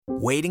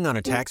Waiting on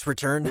a tax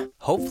return?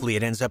 Hopefully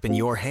it ends up in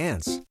your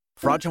hands.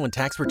 Fraudulent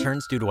tax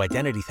returns due to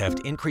identity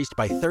theft increased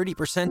by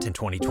 30% in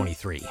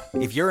 2023.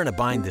 If you're in a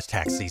bind this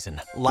tax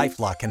season,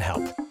 LifeLock can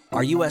help.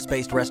 Our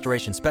U.S.-based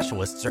restoration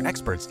specialists are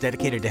experts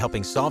dedicated to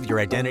helping solve your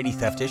identity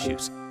theft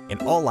issues.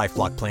 And all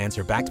LifeLock plans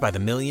are backed by the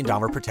 $1 Million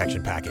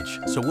Protection Package.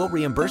 So we'll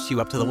reimburse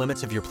you up to the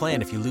limits of your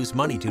plan if you lose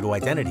money due to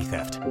identity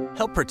theft.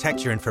 Help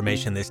protect your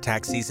information this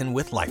tax season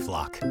with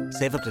LifeLock.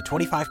 Save up to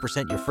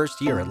 25% your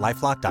first year at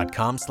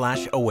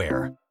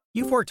LifeLock.com/aware.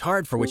 You've worked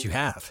hard for what you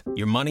have.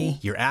 Your money,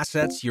 your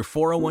assets, your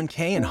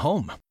 401k, and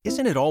home.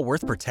 Isn't it all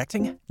worth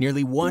protecting?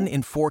 Nearly 1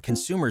 in 4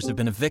 consumers have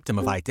been a victim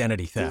of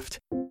identity theft.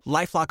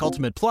 LifeLock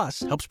Ultimate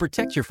Plus helps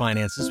protect your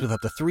finances with up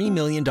to $3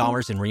 million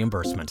in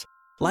reimbursement.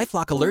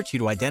 LifeLock alerts you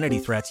to identity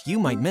threats you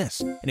might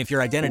miss. And if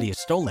your identity is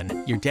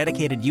stolen, your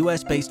dedicated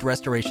U.S.-based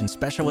restoration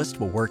specialist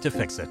will work to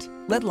fix it.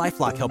 Let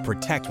LifeLock help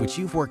protect what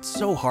you've worked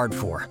so hard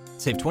for.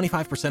 Save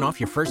 25% off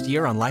your first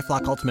year on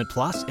LifeLock Ultimate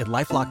Plus at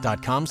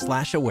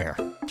LifeLock.com/aware.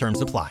 Terms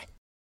apply.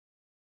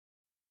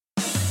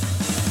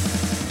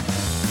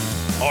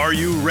 Are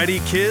you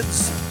ready,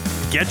 kids?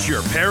 Get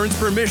your parents'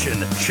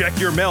 permission, check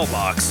your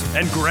mailbox,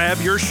 and grab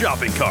your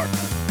shopping cart.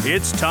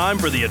 It's time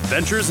for the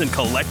Adventures in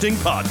Collecting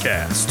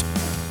podcast.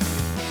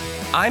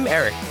 I'm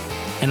Erik.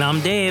 And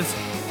I'm Dave.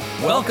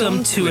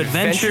 Welcome to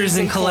Adventures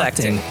in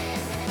Collecting,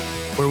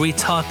 where we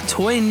talk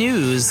toy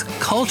news,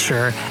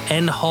 culture,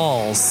 and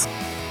hauls,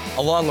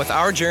 along with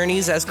our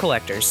journeys as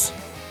collectors.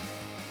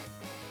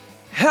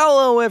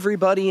 Hello,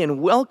 everybody, and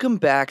welcome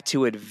back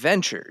to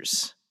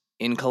Adventures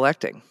in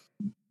Collecting.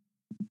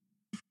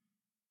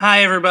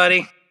 Hi,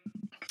 everybody.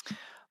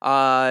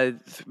 Man,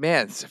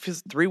 it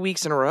feels 3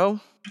 weeks in a row.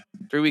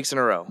 3 weeks in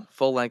a row,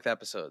 full-length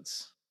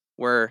episodes.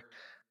 We're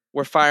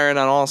firing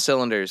on all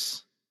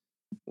cylinders.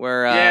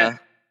 We're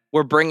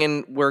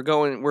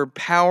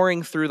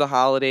powering through the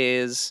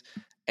holidays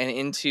and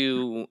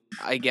into,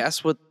 I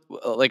guess, what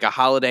like a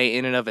holiday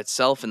in and of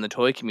itself in the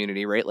toy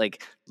community, right?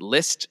 Like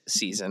list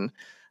season.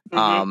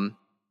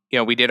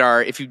 Mm-hmm. We did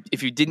our if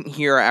you didn't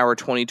hear our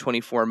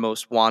 2024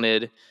 most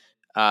wanted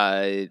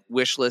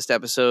wish list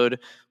episode,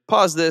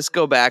 pause this,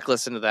 go back,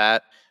 listen to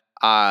that.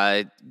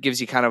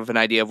 Gives you kind of an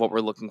idea of what we're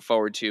looking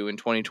forward to in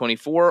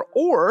 2024.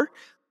 Or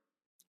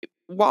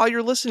while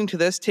you're listening to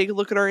this, take a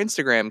look at our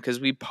Instagram, because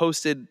we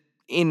posted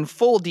in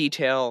full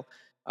detail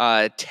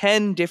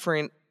 10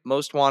 different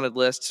most wanted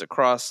lists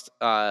across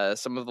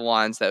some of the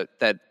lines that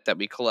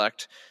we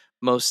collect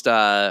most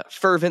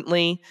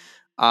fervently.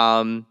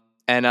 And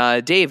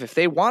Dave, if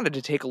they wanted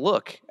to take a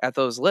look at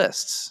those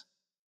lists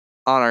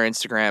on our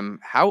Instagram,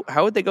 how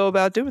would they go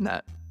about doing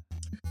that?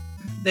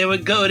 They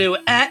would go to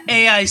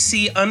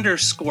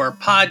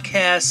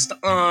 @AIC_podcast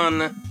on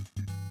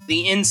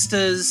the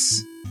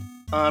Instas.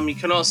 You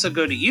can also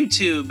go to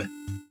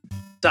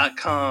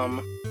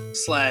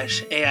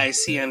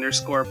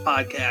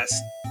youtube.com/AIC_podcast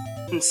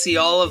and see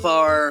all of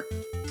our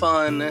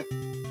fun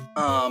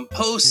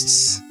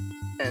posts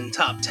and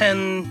top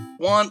 10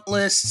 want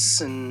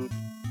lists and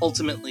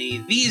ultimately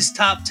these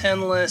top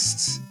 10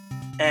 lists.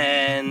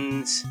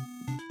 And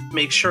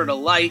make sure to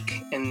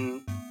like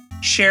and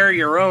share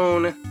your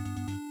own.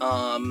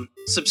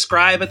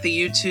 Subscribe at the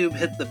YouTube,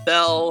 hit the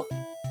bell,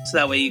 so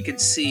that way you could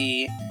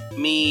see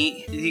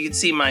me, you could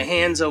see my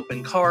hands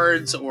open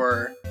cards,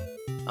 or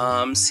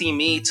see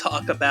me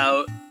talk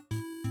about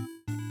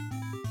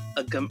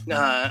a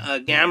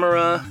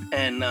Gamera,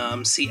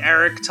 and see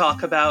Erik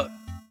talk about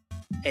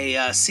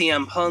a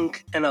CM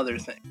Punk and other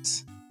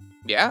things.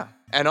 Yeah,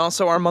 and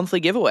also our monthly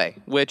giveaway,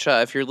 which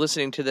if you're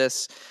listening to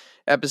this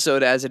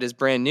episode as it is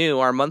brand new,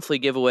 our monthly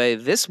giveaway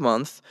this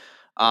month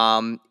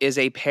is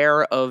a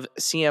pair of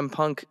CM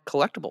Punk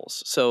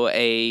collectibles. So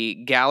a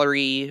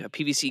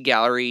PVC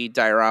gallery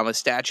diorama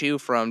statue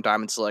from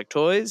Diamond Select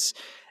Toys,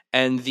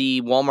 and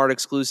the Walmart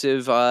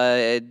exclusive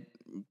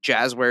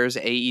Jazzwares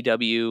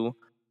AEW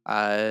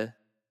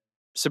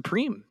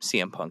Supreme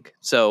CM Punk.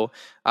 So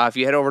if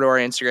you head over to our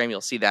Instagram,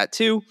 you'll see that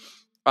too.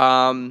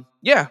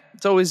 Yeah,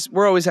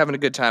 we're always having a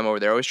good time over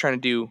there. Always trying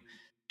to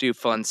do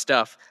fun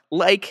stuff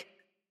like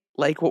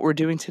what we're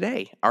doing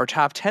today, our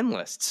top 10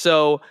 list.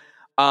 So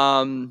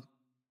in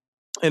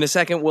a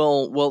second,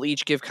 we'll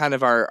each give kind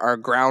of our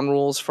ground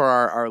rules for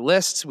our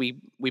lists. We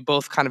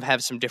both kind of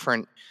have some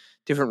different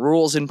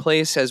rules in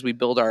place as we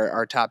build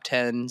our top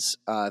 10s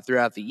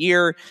throughout the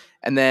year.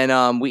 And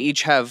then we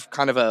each have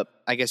kind of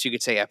I guess you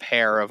could say, a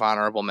pair of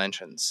honorable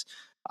mentions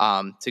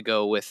to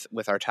go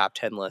with our top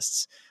 10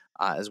 lists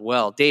as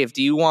well. Dave,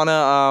 do you want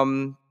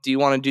to do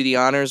the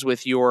honors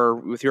with your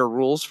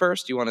rules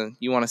first? Do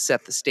you want to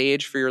set the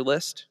stage for your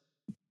list?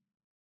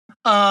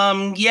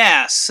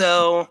 Yeah,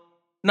 so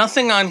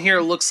nothing on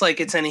here looks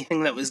like it's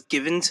anything that was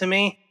given to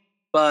me,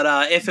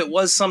 but if it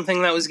was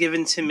something that was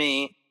given to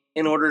me,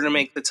 in order to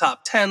make the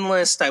top 10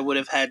 list, I would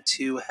have had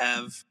to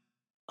have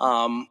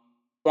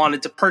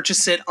wanted to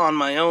purchase it on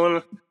my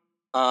own.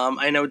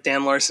 I know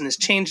Dan Larson has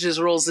changed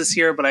his rules this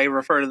year, but I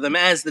refer to them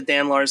as the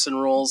Dan Larson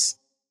rules.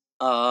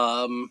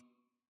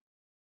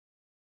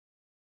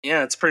 Yeah,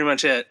 that's pretty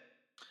much it.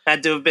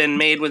 Had to have been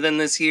made within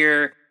this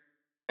year,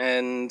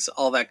 and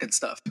all that good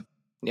stuff.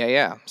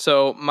 Yeah.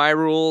 So my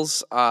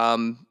rules,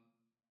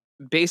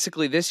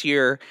 basically this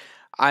year,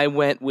 I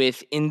went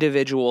with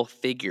individual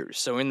figures.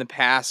 So in the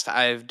past,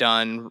 I've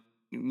done,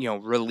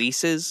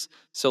 releases.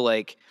 So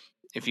like,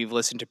 if you've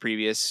listened to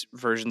previous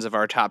versions of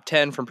our top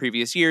 10 from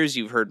previous years,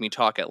 you've heard me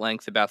talk at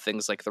length about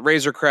things like the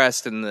Razor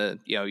Crest and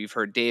you've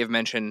heard Dave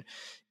mention,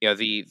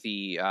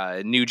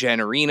 the new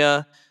gen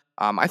arena.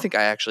 I think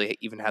I actually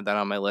even had that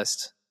on my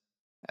list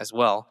as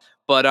well.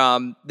 But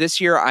this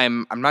year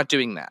I'm not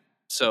doing that.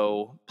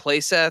 So play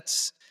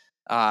sets,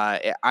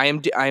 I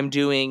am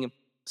doing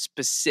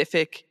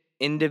specific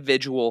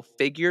individual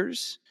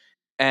figures,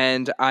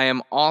 and I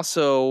am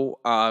also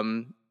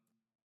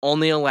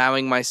only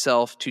allowing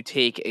myself to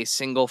take a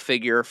single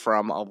figure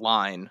from a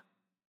line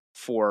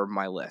for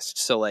my list.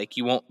 So like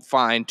you won't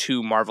find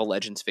two Marvel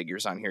Legends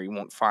figures on here. You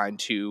won't find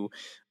two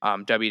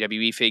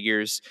WWE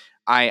figures.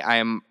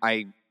 I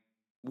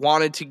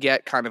wanted to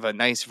get kind of a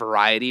nice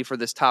variety for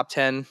this top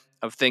 10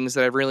 of things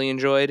that I've really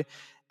enjoyed.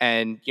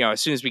 And,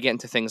 as soon as we get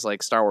into things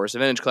like Star Wars: The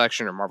Vintage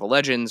Collection or Marvel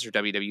Legends or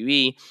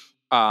WWE,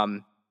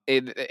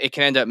 it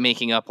can end up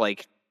making up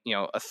like,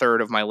 a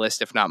third of my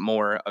list, if not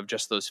more, of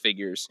just those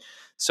figures.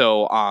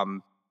 So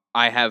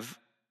I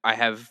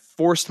have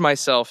forced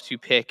myself to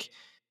pick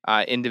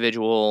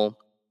individual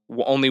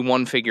only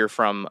one figure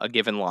from a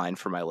given line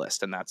for my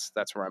list, and that's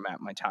where I'm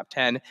at my top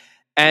 10.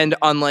 And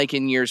unlike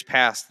in years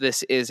past,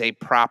 this is a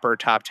proper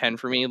top 10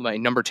 for me. My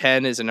number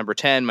 10 is a number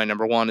 10. My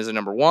number 1 is a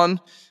number 1.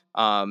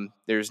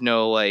 There's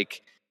no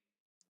like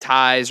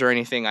ties or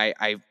anything.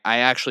 I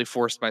actually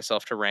forced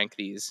myself to rank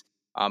these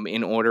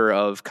in order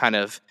of kind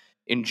of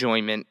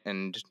enjoyment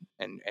and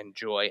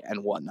joy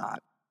and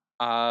whatnot.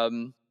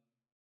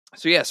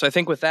 So I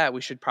think with that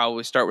we should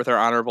probably start with our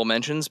honorable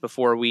mentions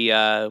before we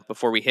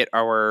hit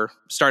our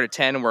start at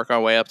 10 and work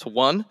our way up to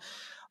 1.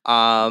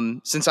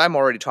 Since I'm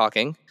already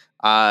talking,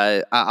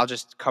 I'll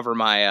just cover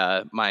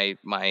my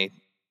my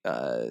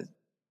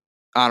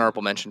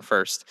honorable mention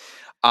first.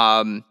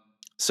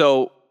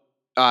 So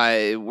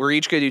we're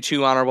each going to do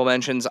 2 honorable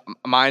mentions.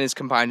 Mine is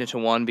combined into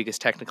 1 because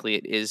technically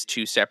it is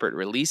 2 separate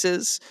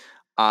releases.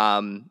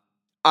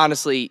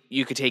 Honestly,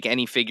 you could take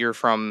any figure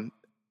from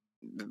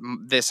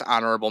this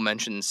honorable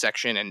mention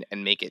section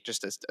and make it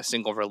just a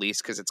single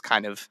release because it's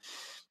kind of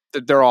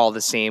they're all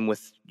the same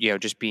with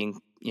just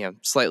being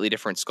slightly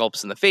different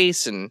sculpts in the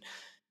face and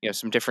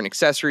some different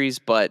accessories.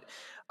 But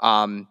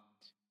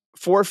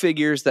 4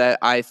 figures that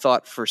I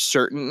thought for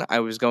certain I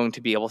was going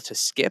to be able to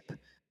skip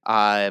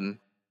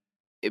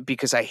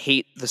because I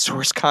hate the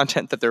source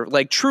content that they're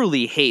like,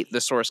 truly hate the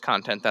source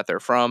content that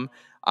they're from.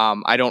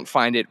 I don't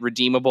find it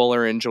redeemable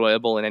or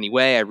enjoyable in any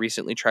way. I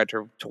recently tried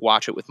to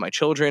watch it with my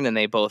children, and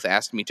they both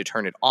asked me to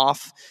turn it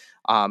off.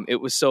 It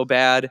was so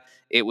bad.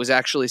 It was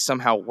actually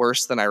somehow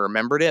worse than I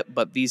remembered it.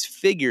 But these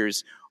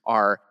figures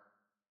are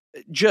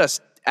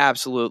just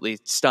absolutely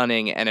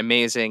stunning and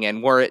amazing.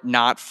 And were it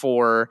not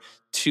for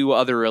 2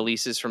 other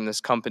releases from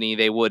this company,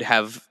 they would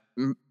have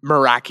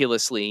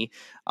miraculously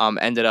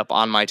ended up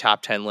on my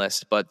top 10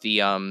 list. But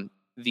the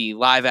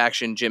live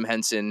action Jim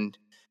Henson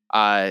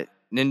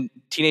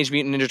Teenage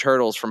Mutant Ninja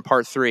Turtles from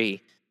Part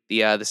 3,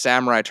 the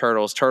Samurai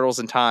Turtles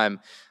in Time,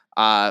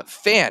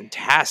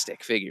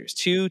 fantastic figures.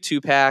 2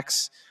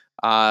 packs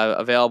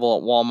available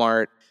at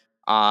Walmart.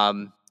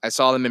 I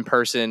saw them in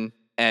person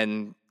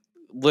and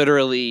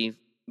literally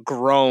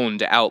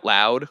groaned out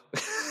loud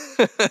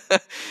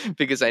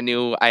because I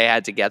knew I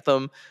had to get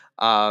them,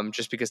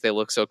 just because they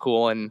look so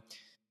cool. And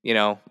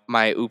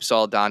my Oops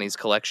All Donnie's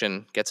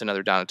collection gets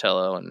another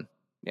Donatello, and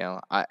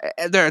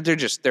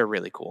they're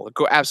really cool.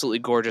 Absolutely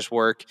gorgeous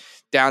work,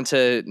 down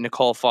to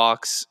Nicole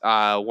Fox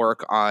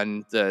work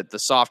on the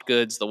soft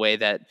goods, the way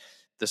that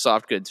the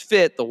soft goods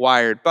fit, the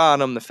wired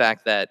bottom, the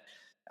fact that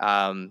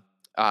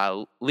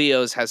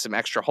Leo's has some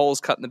extra holes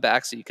cut in the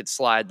back so you could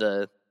slide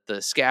the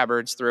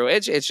scabbards through.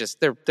 It's just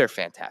they're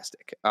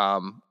fantastic.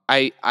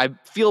 I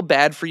feel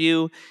bad for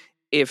you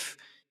if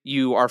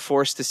you are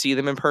forced to see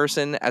them in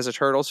person as a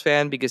Turtles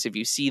fan, because if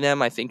you see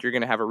them, I think you're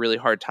going to have a really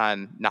hard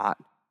time not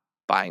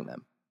buying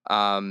them.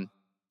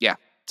 Yeah,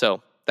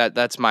 so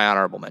that's my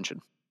honorable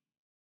mention.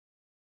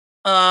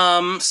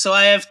 So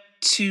I have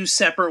 2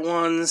 separate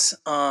ones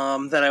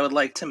that I would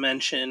like to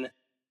mention.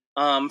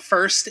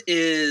 First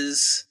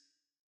is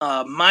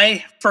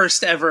my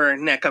first ever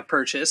NECA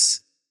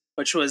purchase,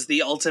 which was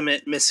the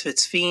Ultimate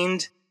Misfits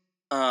Fiend.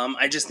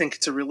 I just think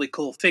it's a really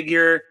cool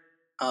figure.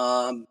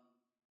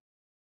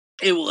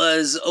 It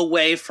was a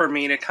way for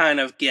me to kind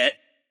of get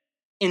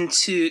a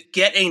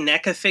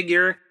NECA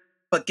figure,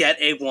 but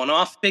get a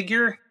one-off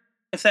figure,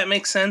 if that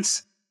makes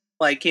sense.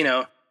 Like,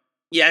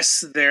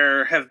 yes,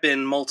 there have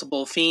been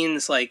multiple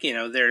Fiends, like,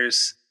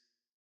 there's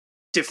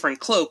different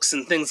cloaks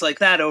and things like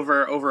that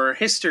over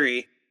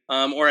history,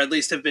 or at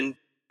least have been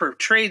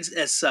portrayed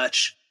as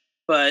such.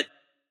 But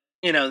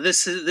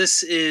this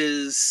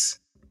is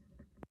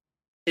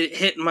it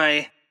hit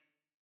my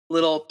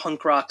little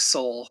punk rock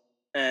soul,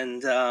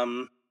 and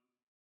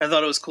I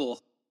thought it was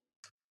cool.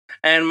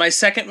 And my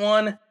second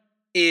one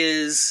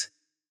is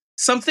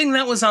something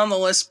that was on the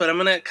list, but I'm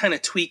gonna kind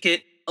of tweak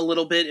it a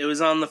little bit. It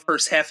was on the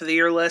first half of the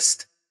year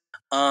list.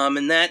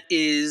 And that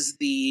is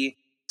the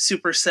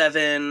Super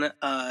 7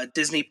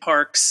 Disney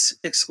Parks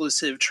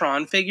exclusive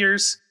Tron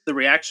figures, the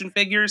reaction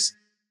figures.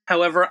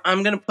 However,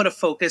 I'm going to put a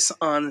focus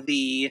on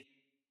the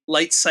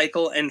Light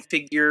Cycle and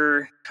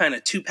figure kind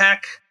of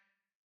 2-pack.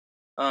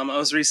 I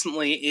was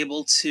recently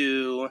able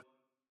to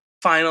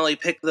finally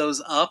pick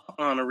those up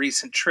on a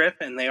recent trip,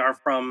 and they are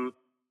from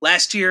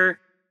last year,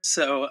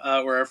 so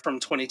or from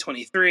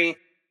 2023.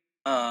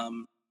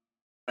 I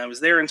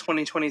was there in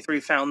 2023,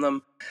 found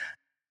them.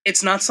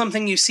 It's not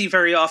something you see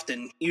very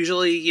often.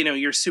 Usually,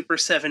 your Super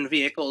 7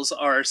 vehicles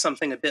are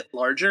something a bit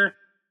larger.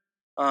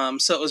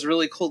 So it was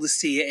really cool to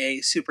see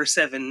a Super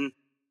 7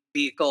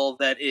 vehicle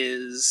that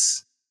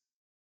is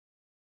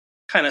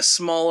kind of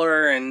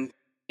smaller and,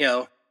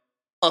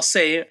 I'll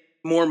say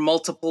more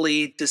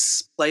multiply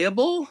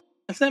displayable,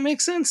 if that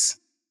makes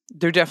sense.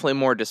 They're definitely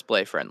more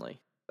display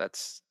friendly.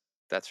 That's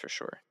for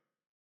sure.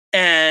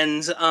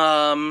 And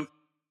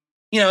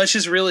it's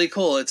just really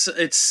cool.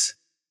 It's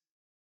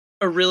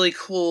a really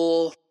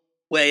cool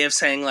way of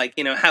saying, like,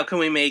 how can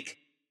we make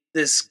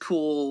this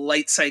cool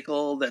light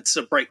cycle that's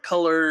a bright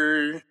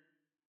color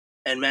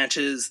and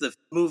matches the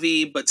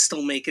movie, but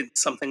still make it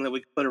something that we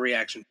could put a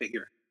reaction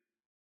figure.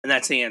 And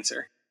that's the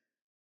answer.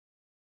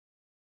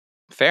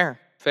 Fair.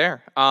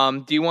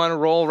 Do you want to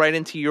roll right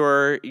into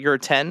your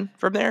 10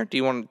 from there? Do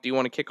you want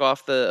to kick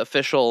off the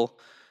official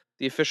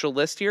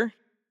list here?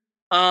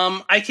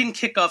 I can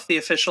kick off the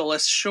official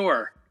list,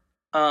 sure.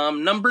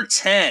 Number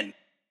 10.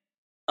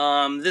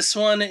 This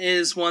one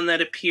is one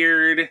that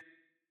appeared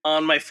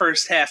on my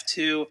first half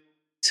too.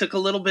 Took a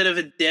little bit of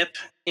a dip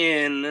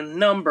in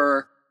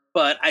number,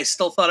 but I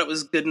still thought it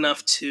was good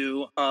enough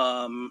to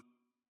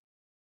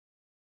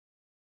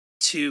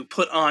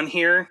put on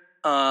here.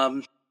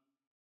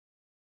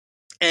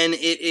 And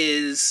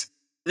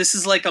this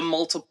is like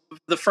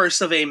the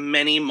first of a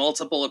many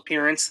multiple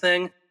appearance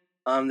thing.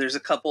 There's a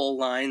couple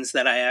lines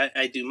that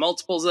I do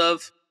multiples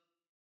of.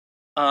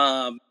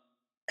 And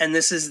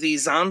this is the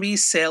Zombie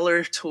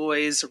Sailor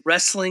Toys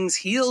Wrestling's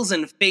Heels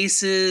and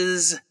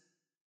Faces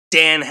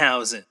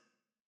Danhausen.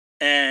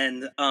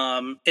 And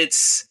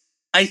it's,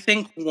 I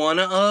think, one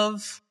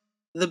of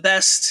the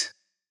best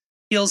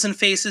Heels and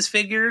Faces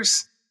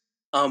figures.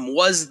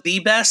 Was the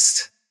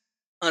best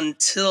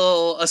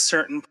until a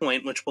certain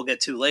point, which we'll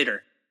get to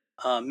later.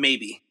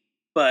 Maybe.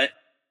 But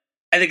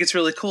I think it's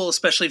really cool,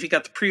 especially if you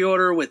got the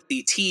pre-order with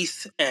the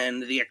teeth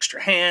and the extra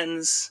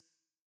hands.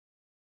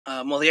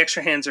 Well, the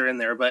extra hands are in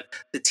there, but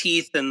the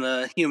teeth and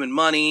the human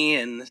money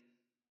and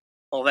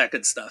all that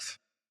good stuff.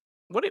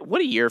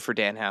 What a year for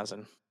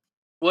Danhausen.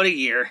 What a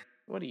year.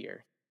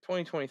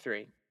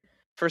 2023.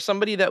 For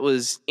somebody that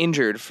was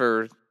injured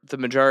for the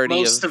majority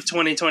most of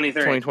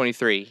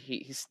 2023.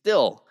 He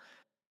still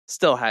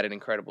had an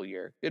incredible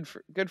year. Good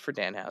for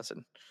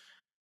Danhausen.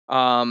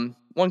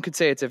 One could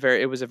say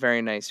it was a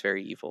very nice,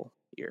 very evil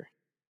year,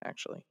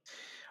 actually.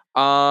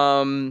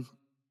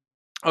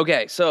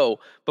 Okay, so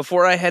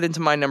before I head into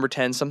my number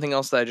 10, something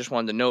else that I just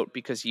wanted to note,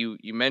 because you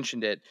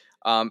mentioned it,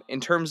 in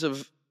terms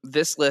of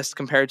this list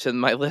compared to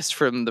my list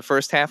from the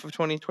first half of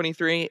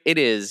 2023, it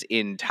is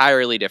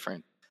entirely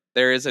different.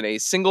 There isn't a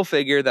single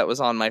figure that was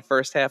on my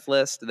first half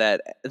list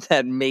that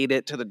made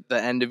it to the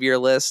end of year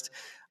list.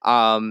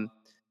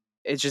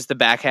 It's just the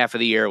back half of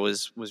the year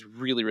was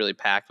really, really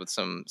packed with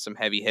some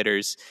heavy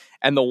hitters.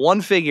 And the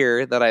one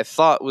figure that I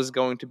thought was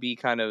going to be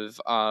kind of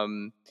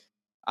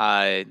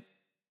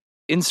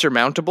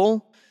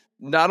insurmountable,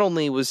 not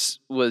only was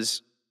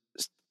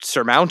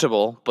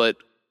surmountable, but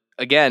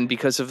again,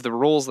 because of the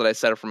rules that I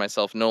set up for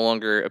myself, no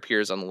longer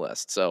appears on the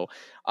list. So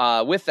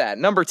with that,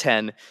 number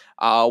 10,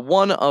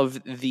 one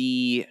of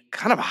the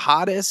kind of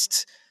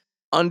hottest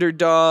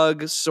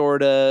underdog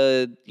sort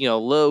of,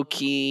 low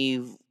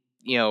key,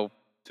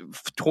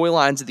 toy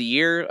lines of the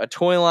year, a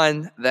toy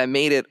line that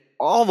made it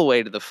all the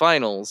way to the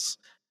finals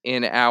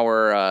in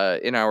our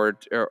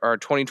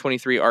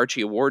 2023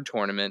 Archie Award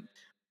tournament.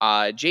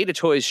 Jada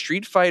Toys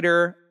Street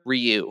Fighter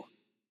Ryu.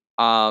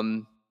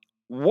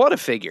 What a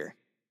figure.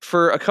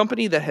 For a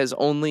company that has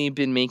only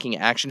been making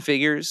action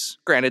figures,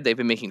 granted they've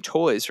been making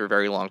toys for a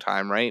very long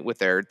time, right, with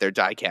their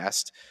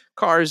die-cast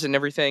cars and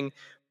everything,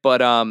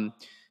 but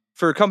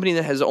for a company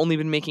that has only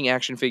been making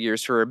action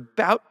figures for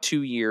about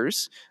 2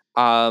 years,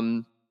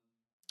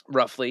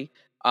 roughly,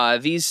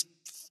 these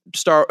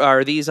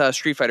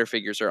Street Fighter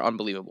figures are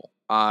unbelievable.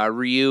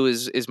 Ryu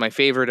is my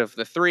favorite of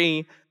the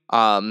three.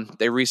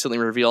 They recently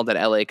revealed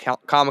at LA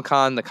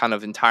Comic-Con the kind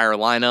of entire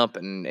lineup,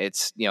 and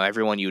it's,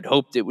 everyone you'd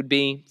hoped it would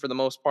be for the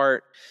most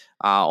part.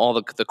 All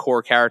the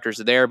core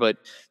characters are there, but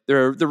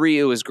the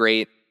Ryu is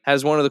great.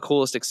 Has one of the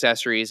coolest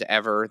accessories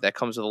ever that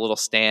comes with a little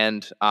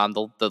stand,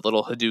 the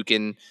little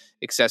Hadouken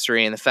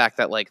accessory, and the fact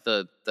that like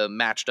the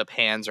matched up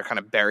hands are kind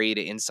of buried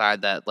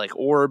inside that like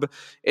orb.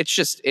 It's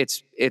just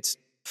it's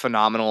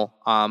phenomenal.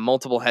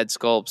 Multiple head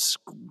sculpts,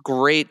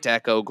 great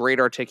deco, great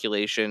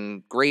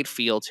articulation, great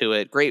feel to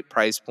it, great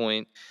price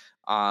point.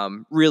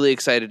 Really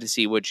excited to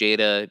see what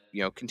Jada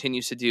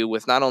continues to do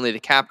with not only the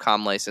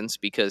Capcom license,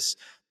 because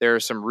there are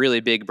some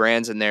really big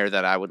brands in there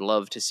that I would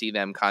love to see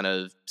them kind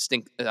of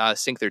sink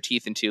their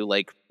teeth into,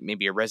 like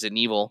maybe a Resident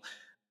Evil.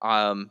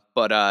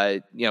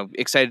 But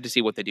excited to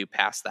see what they do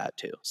past that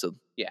too. So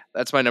yeah,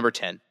 that's my number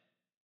 10.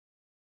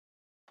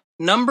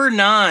 Number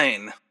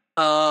 9.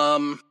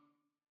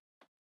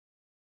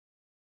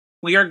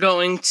 We are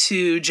going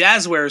to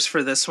Jazzwares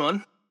for this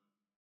one.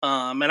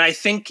 And I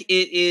think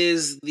it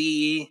is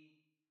the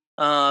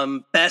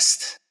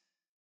best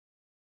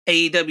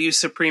AEW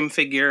Supreme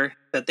figure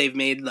that they've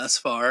made thus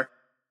far.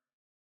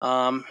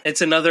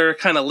 It's another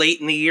kind of late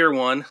in the year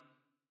one,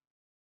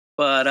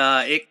 but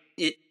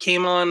it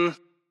came on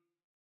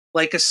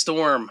like a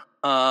storm,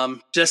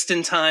 just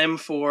in time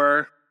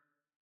for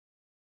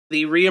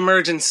the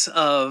reemergence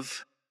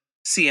of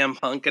CM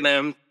Punk, and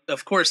I'm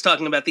of course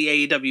talking about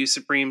the AEW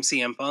Supreme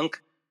CM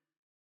Punk.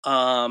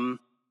 The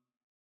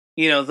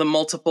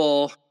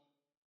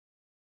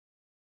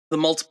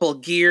multiple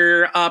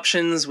gear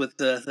options with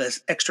the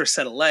extra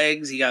set of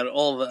legs. You got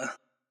all the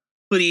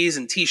hoodies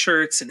and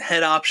t-shirts and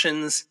head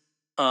options.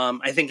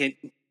 I think it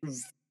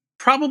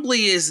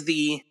probably is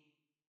the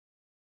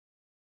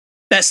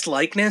best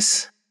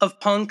likeness of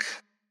Punk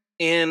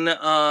in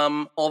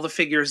all the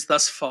figures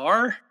thus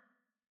far.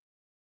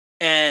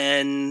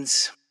 And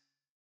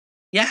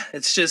yeah,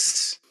 it's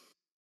just,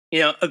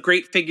 a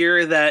great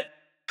figure that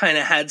kind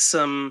of had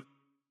some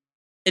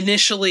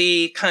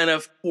initially kind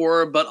of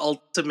poor but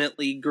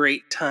ultimately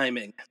great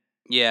timing.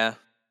 Yeah.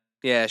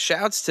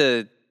 Shouts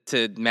to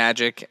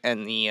Magic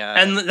and the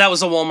and that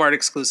was a Walmart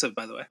exclusive,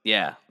 by the way.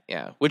 Yeah,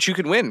 which you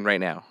can win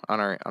right now on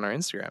our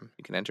Instagram.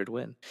 You can enter to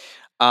win.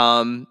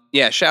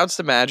 Shouts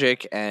to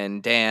Magic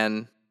and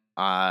Dan,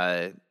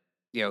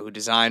 who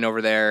design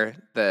over there.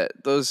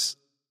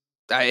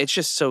 It's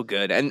just so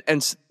good. And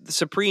the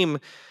Supreme,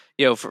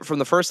 from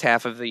the first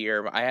half of the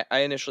year, I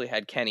initially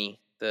had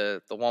Kenny,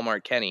 the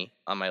Walmart Kenny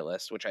on my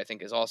list, which I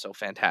think is also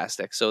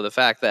fantastic. So the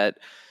fact that,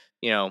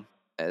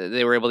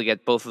 they were able to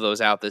get both of those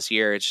out this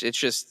year,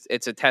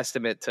 it's a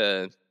testament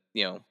to,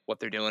 what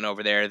they're doing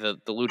over there. The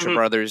Lucha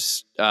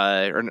Brothers,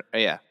 the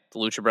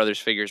Lucha Brothers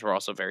figures were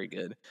also very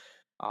good.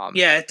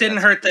 It didn't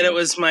hurt that it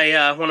was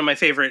my one of my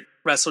favorite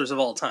wrestlers of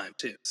all time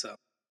too.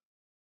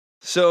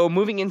 So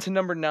moving into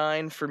number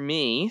 9 for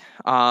me,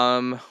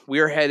 we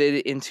are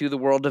headed into the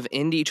world of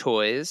indie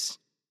toys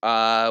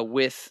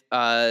with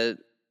a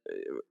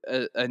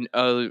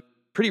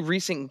pretty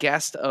recent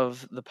guest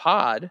of the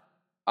pod,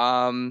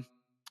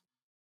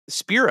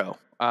 Spiro,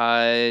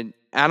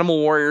 Animal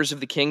Warriors of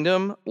the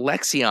Kingdom,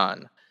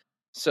 Lexion.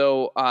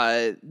 So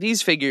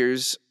these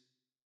figures,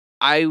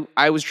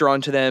 I was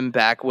drawn to them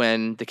back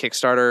when the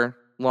Kickstarter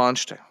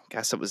launched. I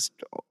guess it was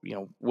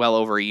well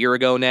over a year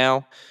ago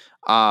now.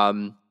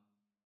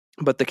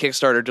 But the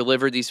Kickstarter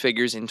delivered these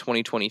figures in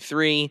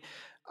 2023.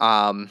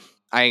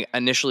 I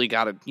initially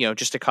got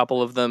just a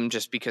couple of them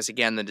just because,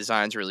 again, the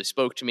designs really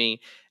spoke to me.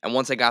 And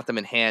once I got them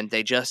in hand,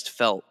 they just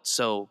felt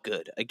so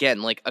good.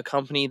 Again, like a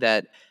company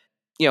that,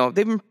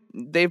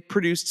 they've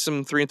produced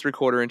some 3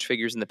 3/4 inch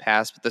figures in the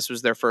past, but this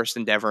was their first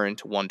endeavor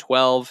into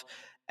 112.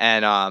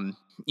 And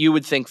you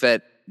would think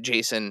that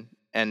Jason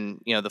and,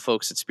 the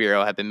folks at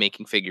Spiro have been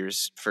making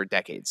figures for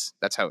decades.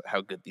 That's how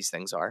good these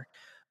things are.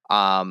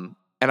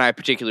 And I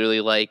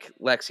particularly like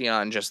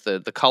Lexion, just the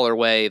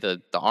colorway,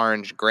 the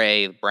orange,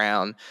 gray,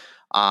 brown,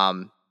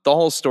 the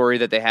whole story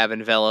that they have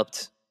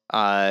enveloped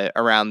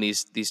around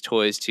these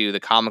toys too, the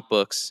comic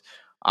books.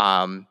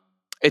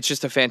 It's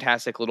just a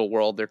fantastic little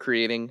world they're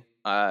creating,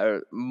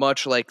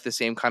 much like the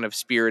same kind of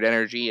spirit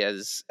energy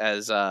as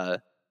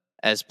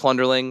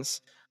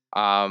Plunderlings.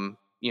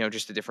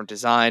 Just a different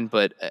design,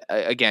 but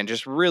again,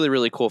 just really,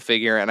 really cool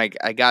figure. And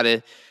I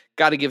gotta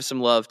give some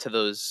love to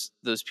those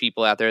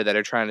people out there that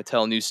are trying to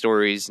tell new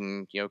stories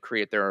and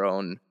create their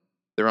own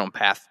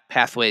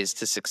pathways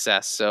to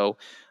success. So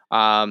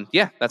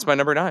that's my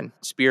number 9,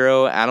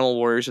 Spiro, Animal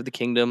Warriors of the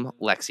Kingdom,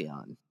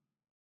 Lexion.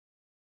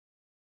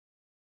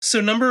 So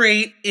number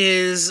 8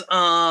 is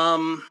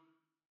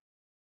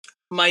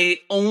my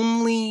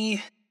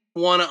only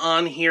one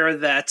on here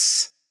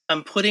that's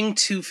I'm putting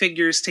 2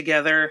 figures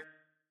together.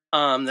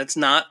 That's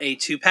not a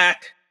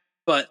 2-pack,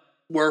 but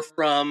were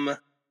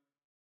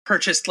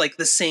purchased like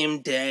the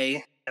same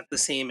day at the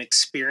same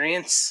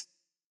experience.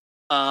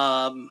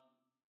 And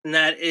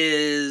that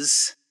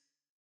is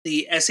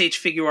the SH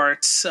Figure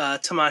Arts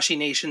Tamashii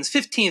Nation's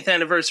 15th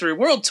anniversary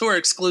World Tour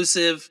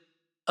exclusive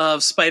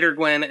of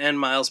Spider-Gwen and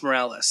Miles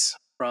Morales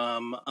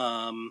from,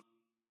 of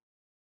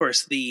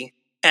course, the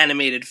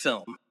animated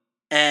film.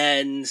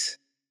 And,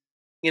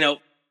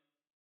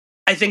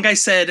 I think I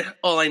said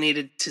all I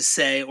needed to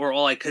say, or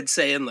all I could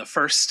say in the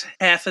first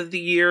half of the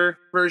year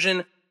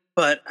version.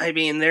 But, I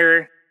mean,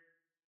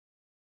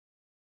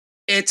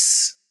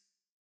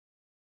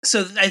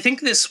 so I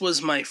think this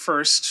was my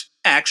first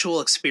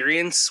actual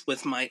experience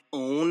with my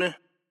own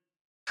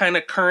kind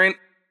of current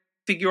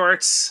Figure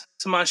Arts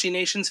Tamashii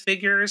Nations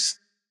figures,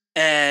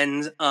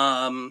 and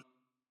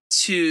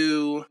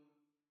to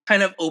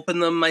kind of open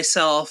them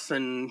myself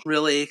and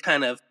really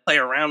kind of play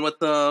around with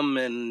them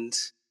and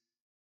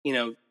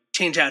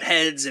change out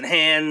heads and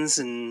hands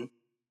and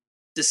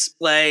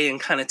display and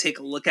kind of take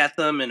a look at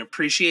them and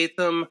appreciate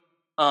them.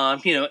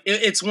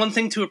 It's one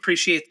thing to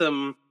appreciate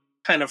them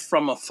kind of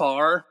from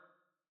afar,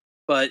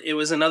 but it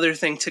was another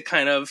thing to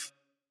kind of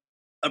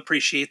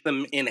appreciate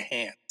them in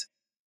hand.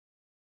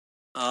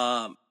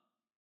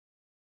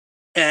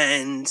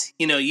 And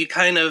you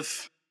kind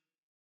of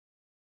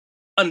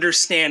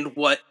understand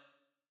what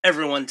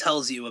everyone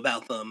tells you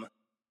about them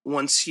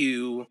once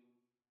you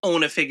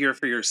own a figure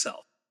for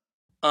yourself.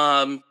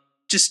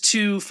 Just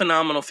two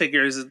phenomenal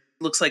figures. It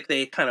looks like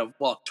they kind of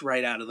walked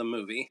right out of the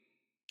movie.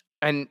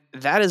 And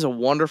that is a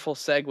wonderful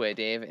segue,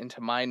 Dave, into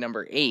my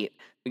number 8,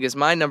 because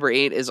my number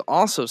 8 is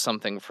also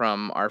something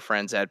from our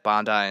friends at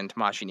Bondi and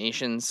Tamashii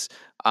Nations.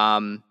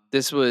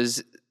 This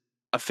was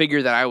a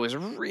figure that I was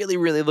really,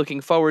 really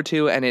looking forward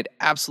to, and it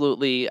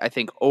absolutely, I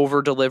think,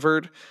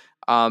 over-delivered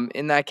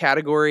in that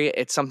category.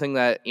 It's something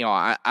that,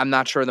 I'm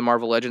not sure the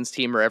Marvel Legends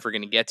team are ever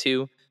going to get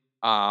to.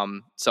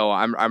 So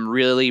I'm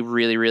really,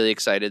 really, really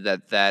excited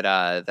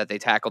that they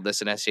tackled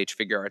this in SH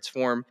Figure Arts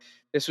form.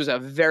 This was a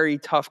very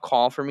tough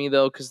call for me,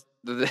 though, because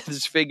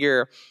this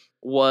figure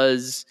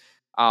was,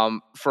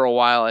 for a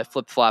while, I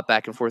flip-flop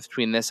back and forth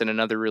between this and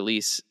another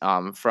release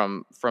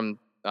from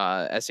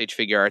SH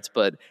Figure Arts,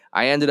 but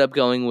I ended up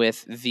going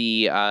with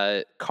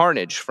the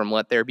Carnage from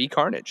Let There Be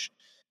Carnage.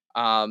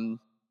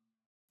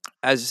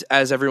 As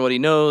everybody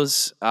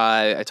knows,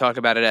 I talk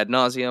about it ad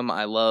nauseum.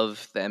 I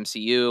love the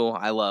MCU.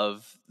 I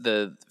love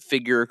the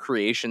figure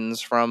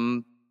creations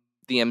from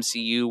the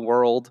MCU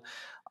world.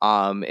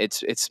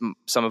 It's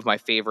some of my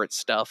favorite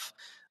stuff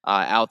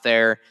out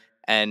there,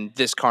 and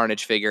this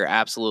Carnage figure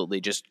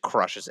absolutely just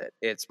crushes it.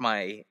 It's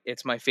my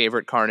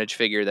favorite Carnage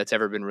figure that's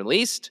ever been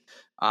released.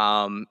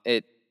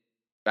 I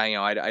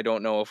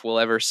don't know if we'll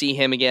ever see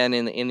him again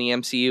in the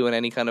MCU in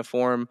any kind of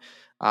form,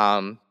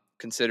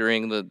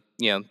 considering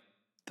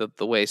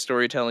the way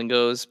storytelling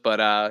goes. But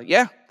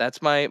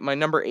that's my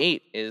number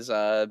 8 is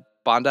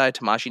Bondi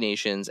Tamashii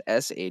Nations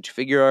SH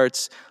Figure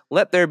Arts.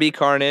 Let There Be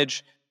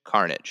Carnage.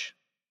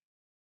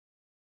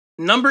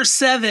 Number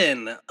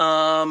 7,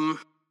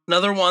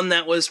 another one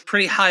that was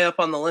pretty high up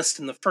on the list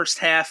in the first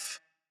half.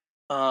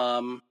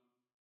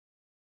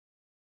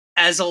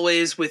 As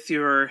always with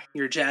your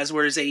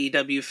Jazzwares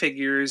AEW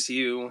figures,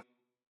 you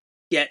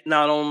get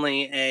not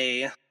only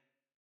a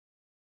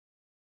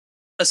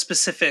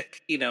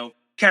specific,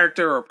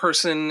 character or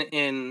person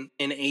in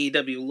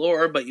AEW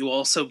lore, but you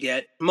also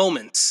get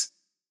moments.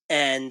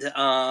 And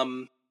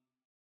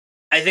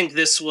I think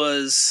this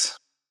was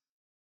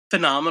a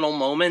phenomenal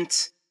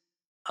moment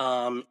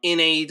in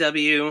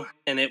AEW,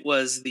 and it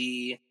was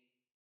the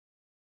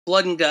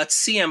Blood and Guts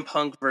CM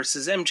Punk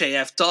versus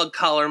MJF dog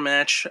collar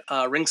match,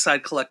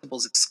 Ringside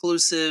Collectibles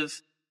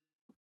exclusive.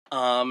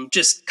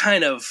 Just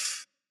kind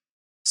of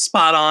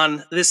spot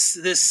on.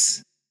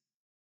 This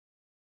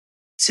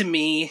to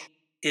me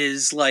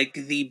is like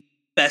the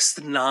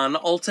best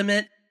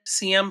non-ultimate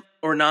CM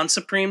or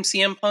non-supreme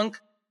CM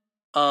Punk.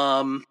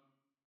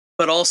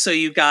 But also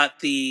you got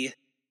the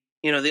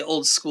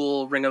old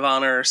school Ring of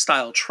Honor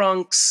style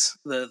trunks,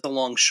 the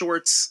long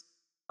shorts.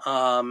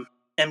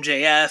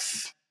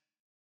 MJF,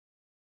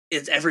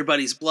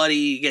 everybody's bloody.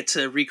 You get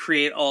to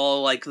recreate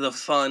all like the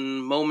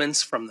fun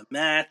moments from the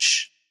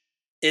match.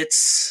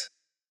 It's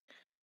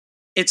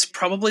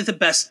probably the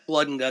best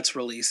Blood and Guts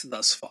release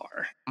thus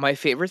far. My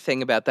favorite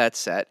thing about that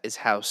set is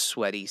how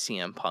sweaty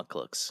CM Punk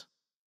looks.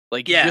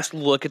 Like, Yeah. You just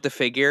look at the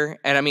figure,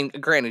 and I mean,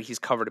 granted, he's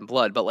covered in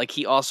blood, but like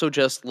he also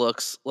just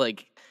looks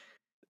like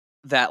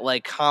that,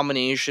 like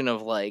combination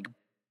of like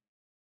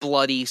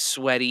bloody,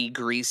 sweaty,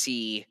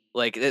 greasy.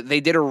 Like they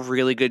did a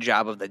really good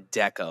job of the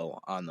deco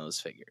on those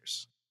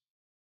figures.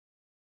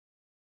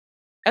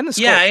 And the sculpt,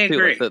 Yeah, I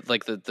agree. Too,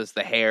 like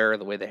the hair,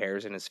 the way the hair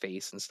is in his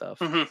face and stuff.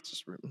 Mm-hmm. It's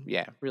just,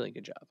 really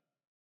good job.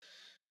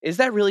 Is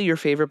that really your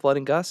favorite Blood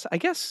and Guts? I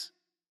guess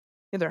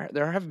there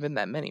haven't been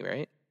that many,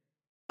 right?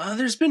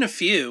 There's been a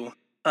few.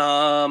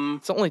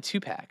 It's only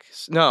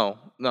 2-packs. No,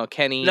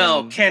 Kenny.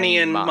 Kenny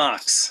and Mox.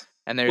 Mox.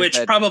 And there's which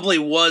probably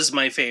was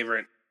my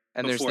favorite.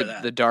 And before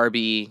there's the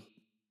Darby,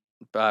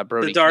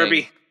 Brody. The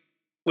Darby, King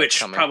which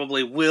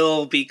probably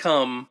will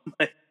become.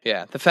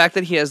 Yeah, the fact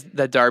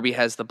that Darby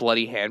has the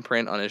bloody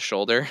handprint on his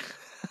shoulder.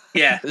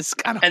 Yeah, it's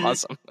kind of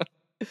awesome.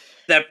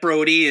 That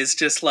Brody is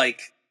just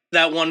like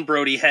that one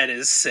Brody head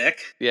is sick.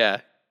 Yeah.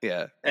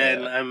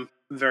 And I'm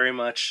very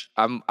much.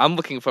 I'm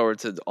looking forward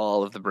to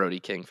all of the Brody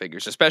King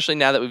figures, especially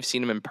now that we've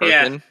seen him in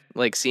person. Yeah.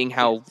 Like seeing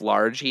how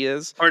large he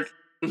is.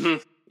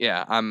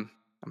 Yeah, I'm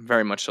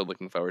very much so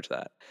looking forward to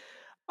that.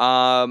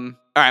 All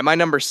right, my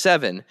number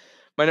 7.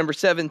 My number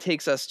 7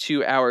 takes us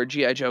to our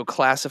G.I. Joe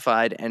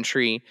classified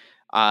entry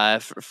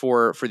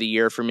for the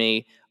year for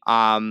me.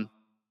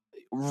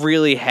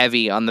 Really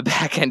heavy on the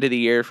back end of the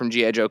year from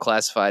G.I. Joe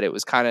classified. It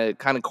was kind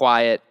of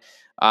quiet,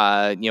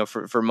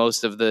 for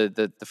most of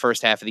the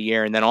first half of the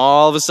year, and then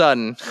all of a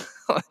sudden,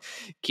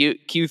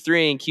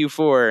 Q3 and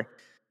Q4,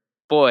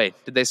 boy,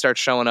 did they start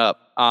showing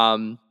up.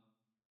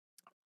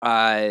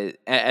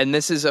 And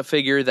this is a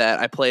figure that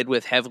I played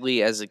with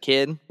heavily as a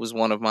kid. Was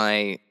one of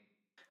kind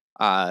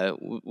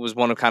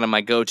of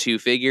my go-to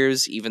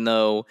figures, even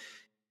though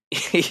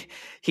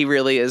he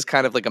really is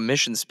kind of like a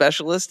mission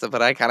specialist,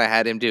 but I kind of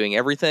had him doing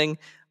everything.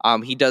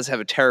 He does have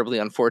a terribly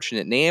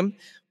unfortunate name,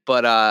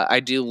 but I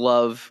do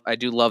love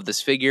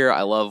this figure.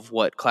 I love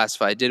what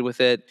Classified did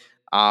with it.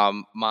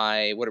 What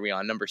are we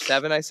on, number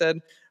 7? I said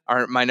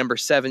my number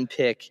 7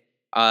 pick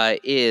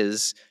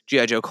is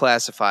G.I. Joe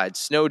Classified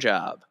Snow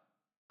Job.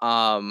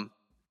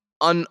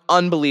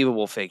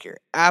 Unbelievable figure,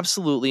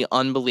 absolutely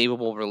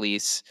unbelievable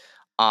release.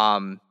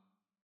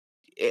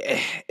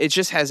 It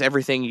just has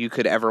everything you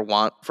could ever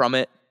want from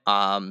it.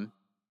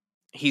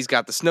 He's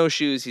got the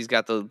snowshoes, he's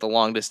got the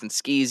long distance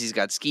skis, he's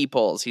got ski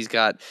poles, he's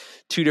got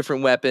 2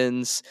 different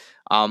weapons.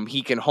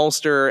 He can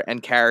holster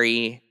and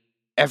carry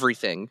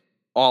everything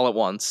all at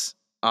once.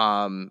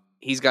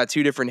 He's got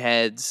 2 different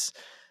heads.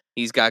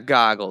 He's got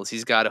goggles.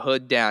 He's got a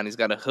hood down. He's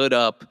got a hood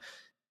up.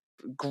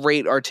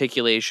 Great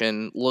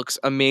articulation. Looks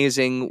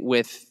amazing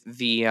with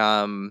the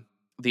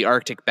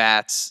Arctic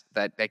bats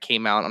that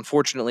came out.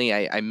 Unfortunately,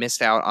 I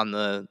missed out on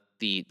the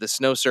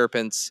snow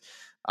serpents.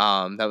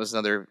 That was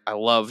another. I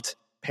loved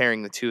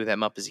pairing the 2 of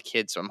them up as a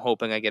kid, so I'm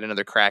hoping I get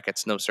another crack at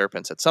snow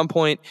serpents at some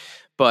point.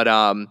 But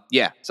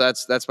yeah, so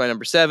that's my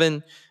number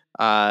 7,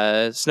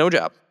 Snow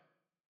Job.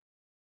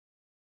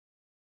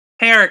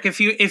 Hey, Eric, if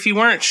you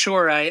weren't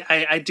sure,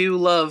 I do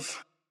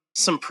love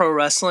some pro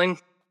wrestling,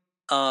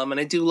 and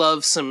I do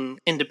love some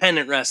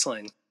independent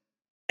wrestling.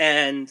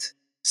 And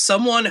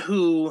someone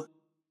who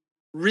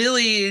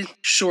really,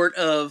 short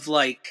of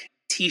like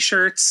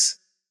t-shirts,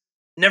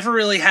 never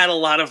really had a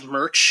lot of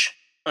merch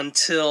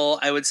until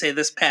I would say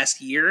this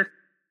past year.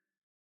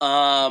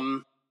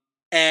 And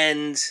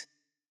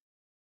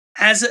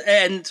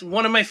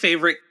one of my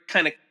favorite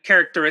kind of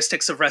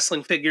characteristics of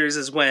wrestling figures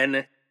is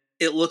when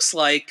it looks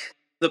like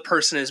the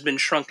person has been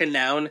shrunken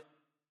down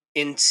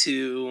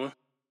into,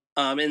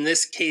 in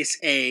this case,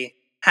 a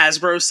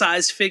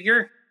Hasbro-sized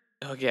figure.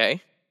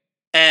 Okay.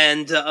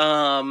 And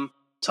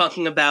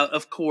talking about,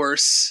 of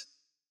course,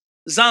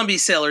 Zombie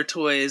Sailor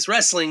Toys,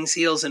 Wrestling's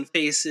Heels and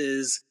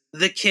Faces,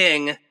 the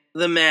King,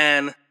 the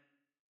Man,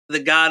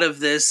 the God of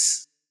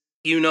this,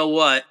 you know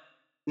what,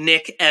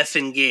 Nick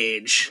effing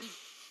Gage.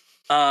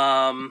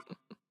 Yeah.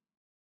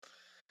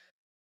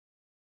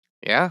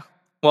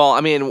 Well,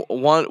 I mean,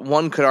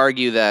 one could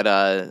argue that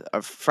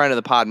a friend of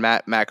the pod,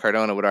 Matt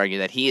Cardona, would argue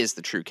that he is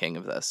the true king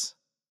of this.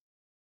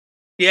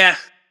 Yeah.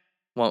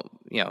 Well,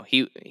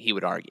 he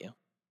would argue.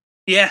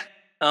 Yeah.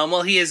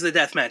 Well, he is the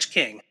Deathmatch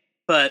King,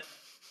 but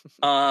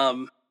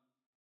I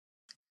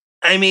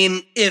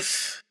mean,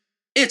 if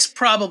it's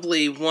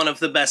probably one of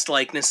the best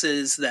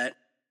likenesses that,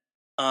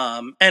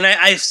 and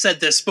I've said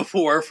this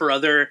before for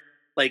other,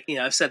 like,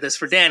 I've said this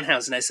for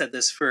Danhausen, I said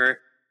this for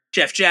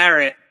Jeff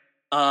Jarrett,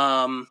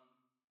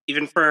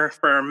 even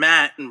for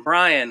Matt and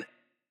Brian.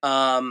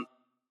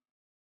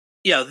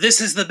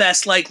 This is the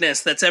best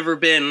likeness that's ever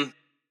been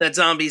that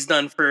Zombie's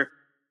done for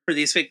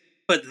these figures.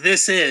 But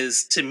this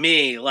is, to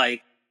me,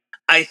 like,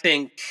 I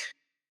think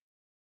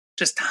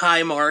just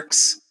high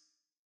marks,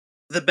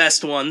 the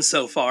best one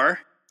so far.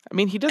 I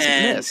mean, he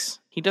doesn't miss.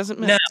 He doesn't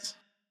miss.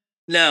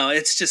 No,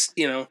 it's just,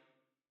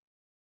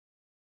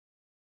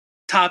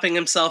 topping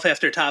himself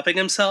after topping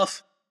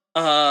himself.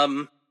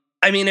 I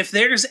mean, if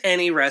there's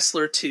any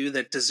wrestler, too,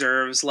 that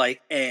deserves,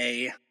 like,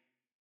 a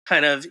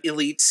kind of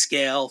elite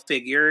scale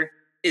figure,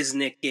 is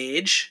Nick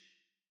Gage.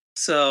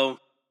 So,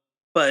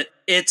 but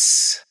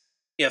it's,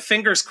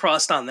 fingers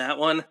crossed on that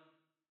one.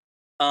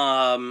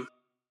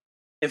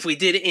 If we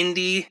did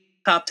indie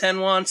top 10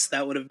 once,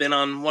 that would have been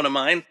on one of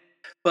mine.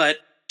 But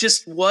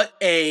just what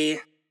a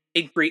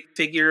great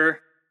figure.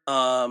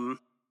 From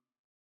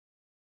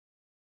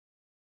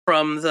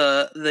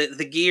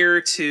the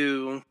gear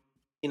to,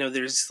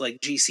 there's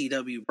like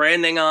GCW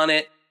branding on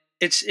it.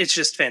 It's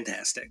just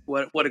fantastic.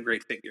 What a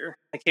great figure.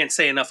 I can't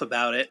say enough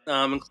about it,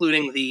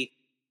 including the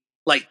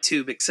light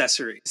tube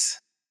accessories.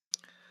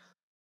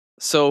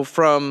 So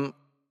from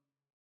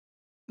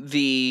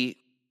the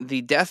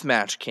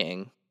Deathmatch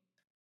King,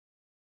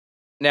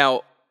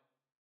 now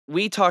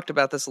we talked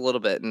about this a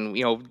little bit, and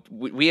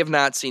we have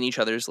not seen each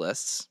other's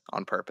lists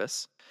on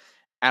purpose.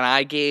 And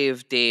I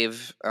gave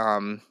Dave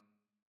a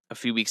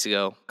week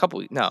ago.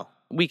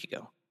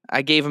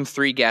 I gave him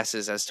 3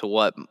 guesses as to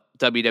what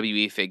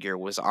WWE figure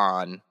was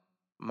on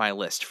my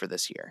list for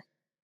this year,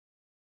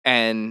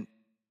 and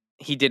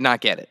he did not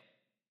get it.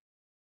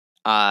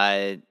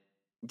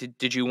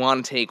 Did you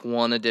want to take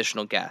one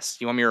additional guess?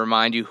 Do you want me to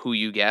remind you who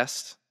you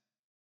guessed?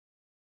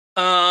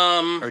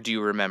 Or do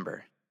you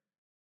remember?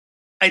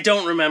 I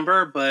don't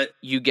remember, but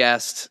you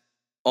guessed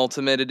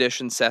Ultimate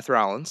Edition Seth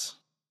Rollins.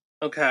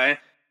 Okay.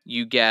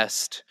 You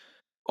guessed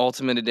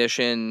Ultimate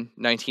Edition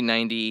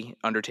 1990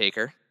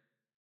 Undertaker.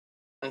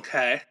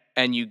 Okay.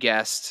 And you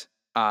guessed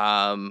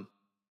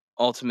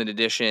Ultimate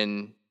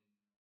Edition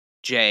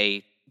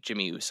Jimmy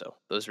Uso.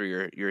 Those were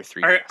your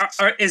 3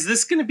 guesses. Is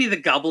this going to be the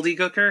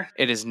gobbledygooker?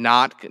 It is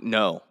not.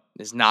 No,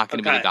 it is not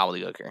going to be the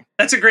gobbledygooker.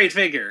 That's a great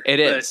figure. It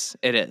is,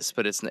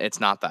 but it's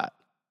not that.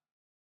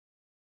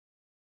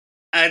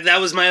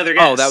 That was my other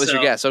guess. Oh, that was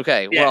your guess.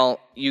 Okay. Yeah. Well,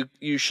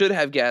 you should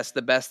have guessed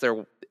the best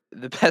there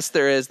the best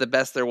there is, the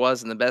best there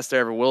was, and the best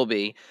there ever will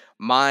be.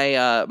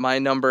 My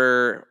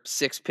number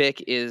 6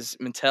 pick is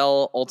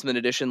Mattel Ultimate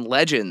Edition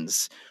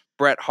Legends.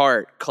 Bret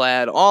Hart,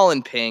 clad all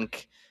in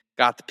pink,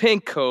 got the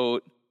pink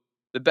coat,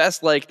 the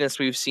best likeness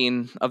we've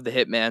seen of the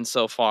Hitman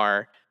so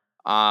far.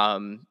 I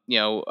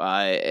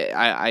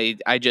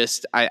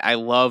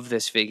love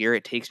this figure.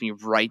 It takes me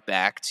right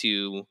back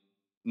to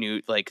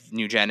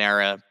new gen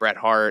era Bret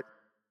Hart,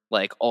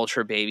 like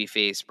ultra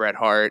babyface Bret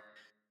Hart.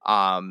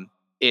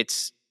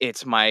 It's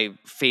my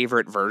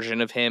favorite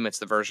version of him. It's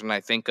the version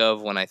I think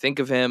of when I think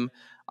of him.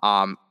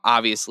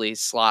 Obviously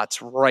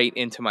slots right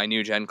into my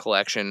new gen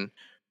collection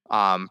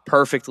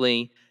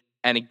perfectly.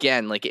 And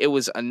again, like, it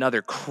was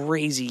another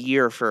crazy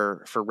year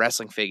for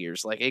wrestling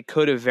figures. Like, it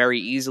could have very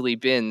easily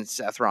been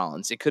Seth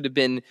Rollins. It could have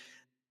been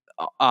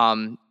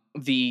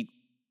the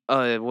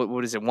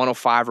what is it,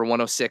 105 or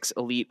 106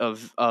 Elite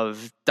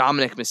of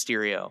Dominic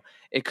Mysterio.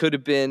 It could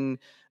have been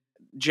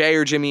Jay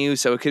or Jimmy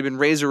Uso. It could have been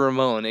Razor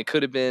Ramon. It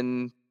could have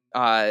been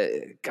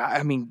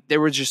there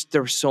were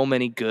so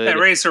many good. That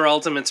Racer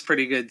Ultimate's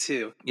pretty good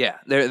too. Yeah,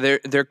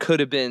 there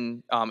could have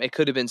been it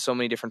could have been so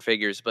many different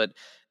figures, but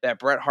that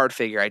Bret Hart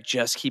figure, I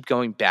just keep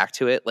going back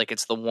to it. Like,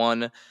 it's the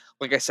one.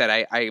 Like I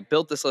said, I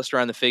built this list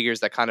around the figures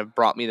that kind of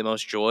brought me the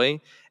most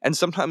joy. And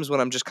sometimes when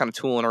I'm just kind of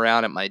tooling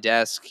around at my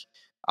desk,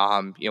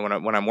 when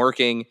I'm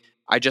working,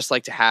 I just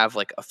like to have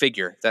like a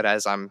figure that,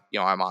 as I'm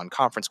on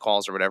conference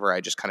calls or whatever,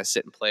 I just kind of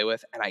sit and play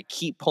with. And I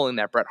keep pulling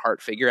that Bret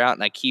Hart figure out,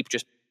 and I keep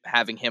just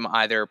having him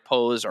either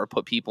pose or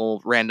put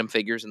random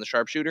figures in the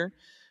sharpshooter.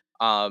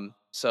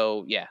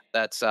 So yeah,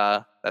 that's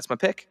my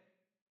pick.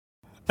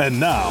 And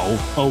now,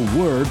 a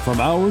word from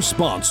our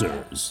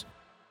sponsors.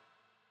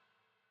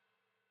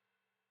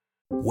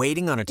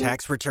 Waiting on a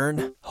tax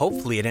return?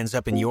 Hopefully it ends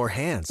up in your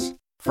hands.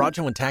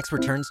 Fraudulent tax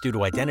returns due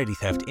to identity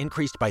theft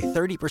increased by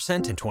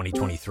 30% in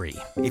 2023.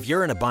 If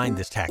you're in a bind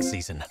this tax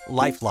season,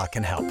 LifeLock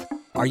can help.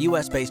 Our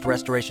U.S.-based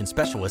restoration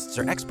specialists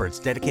are experts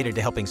dedicated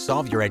to helping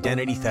solve your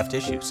identity theft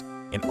issues.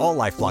 And all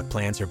LifeLock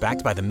plans are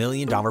backed by the $1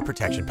 Million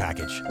Protection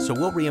Package. So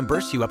we'll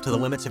reimburse you up to the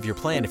limits of your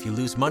plan if you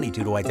lose money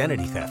due to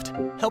identity theft.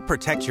 Help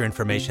protect your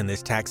information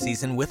this tax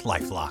season with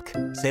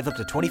LifeLock. Save up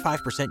to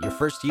 25% your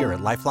first year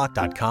at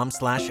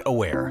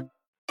LifeLock.com/aware.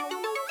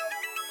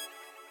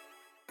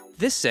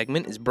 This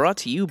segment is brought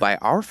to you by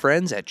our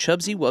friends at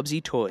Chubsy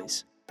Wubsy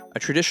Toys. A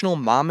traditional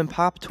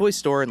mom-and-pop toy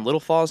store in Little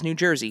Falls, New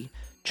Jersey,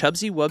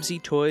 Chubsy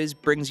Wubsy Toys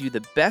brings you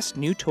the best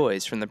new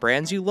toys from the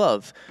brands you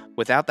love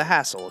without the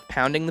hassle of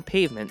pounding the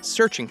pavement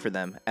searching for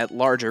them at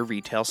larger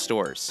retail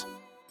stores.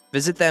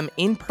 Visit them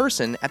in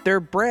person at their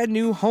brand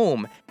new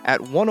home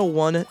at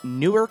 101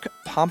 Newark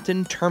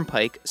Pompton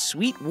Turnpike,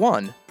 Suite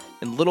 1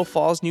 in Little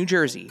Falls, New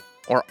Jersey,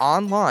 or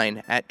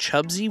online at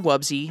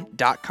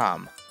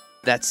chubsywubsy.com.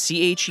 That's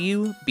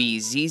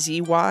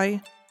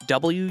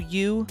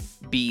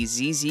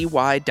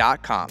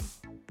CHUBZYWUBZZY.com.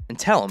 And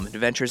tell them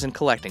Adventures in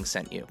Collecting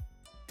sent you.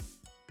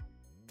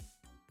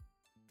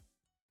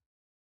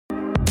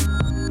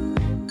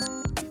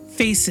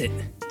 Face it,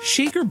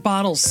 shaker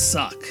bottles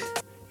suck.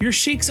 Your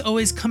shakes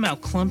always come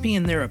out clumpy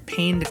and they're a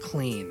pain to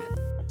clean.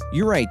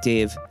 You're right,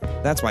 Dave.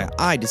 That's why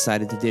I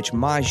decided to ditch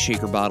my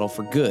shaker bottle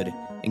for good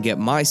and get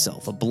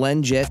myself a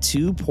BlendJet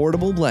 2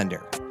 portable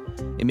blender.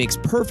 It makes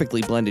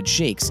perfectly blended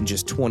shakes in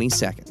just 20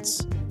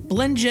 seconds.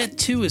 BlendJet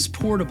 2 is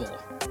portable,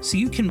 so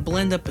you can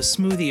blend up a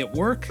smoothie at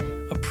work,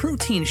 a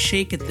protein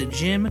shake at the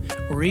gym,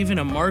 or even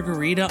a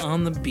margarita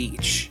on the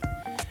beach.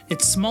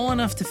 It's small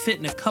enough to fit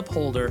in a cup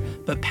holder,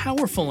 but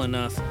powerful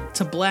enough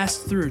to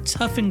blast through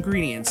tough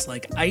ingredients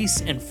like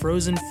ice and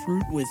frozen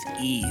fruit with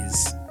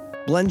ease.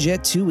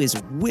 BlendJet 2 is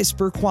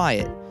whisper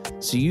quiet,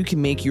 so you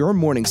can make your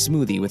morning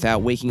smoothie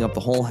without waking up the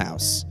whole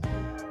house.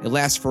 It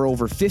lasts for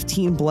over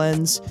 15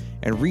 blends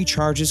and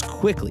recharges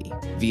quickly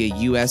via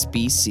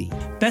USB-C.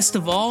 Best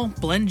of all,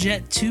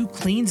 BlendJet 2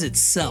 cleans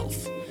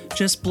itself.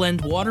 Just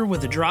blend water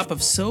with a drop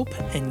of soap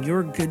and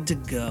you're good to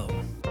go.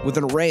 With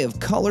an array of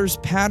colors,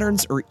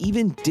 patterns, or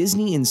even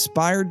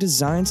Disney-inspired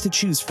designs to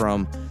choose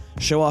from,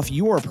 show off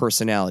your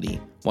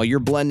personality while you're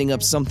blending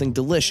up something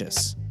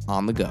delicious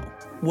on the go.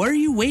 What are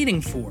you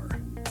waiting for?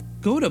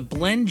 Go to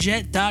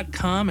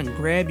blendjet.com and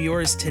grab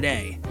yours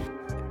today.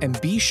 And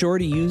be sure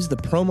to use the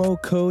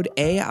promo code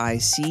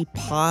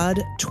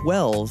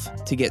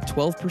AICPOD12 to get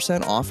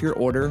 12% off your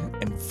order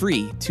and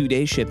free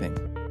 2-day shipping.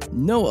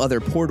 No other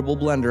portable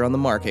blender on the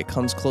market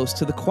comes close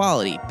to the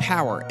quality,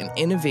 power, and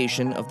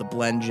innovation of the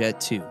BlendJet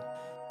 2.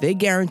 They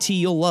guarantee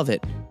you'll love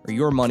it or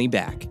your money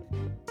back.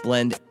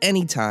 Blend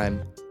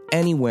anytime,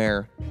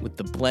 anywhere with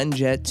the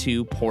BlendJet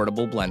 2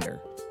 portable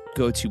blender.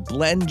 Go to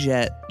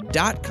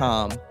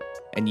blendjet.com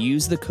and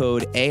use the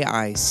code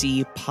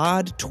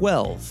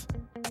AICPOD12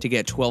 to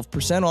get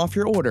 12% off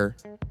your order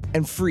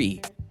and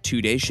free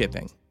 2-day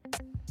shipping.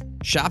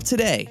 Shop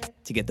today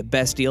to get the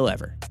best deal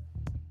ever.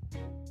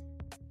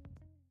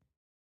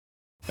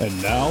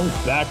 And now,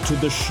 back to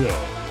the show.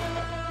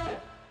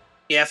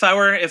 Yeah, if I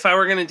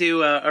were gonna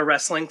do a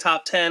wrestling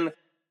top 10,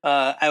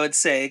 I would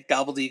say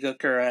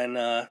Gobbledygooker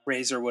and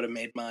Razor would have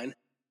made mine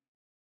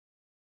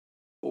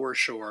for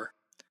sure.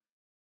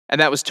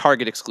 And that was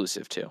Target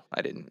exclusive too.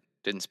 I didn't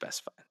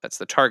specify. That's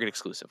the Target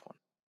exclusive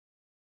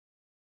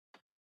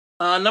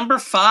one. Number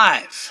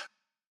 5.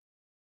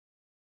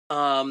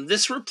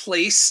 This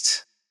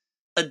replaced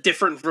a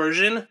different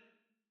version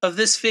of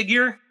this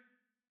figure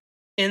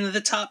in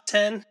the top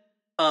 10,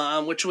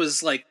 which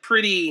was like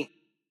pretty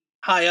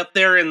high up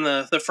there in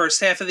the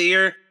first half of the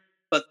year.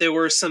 But there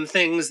were some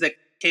things that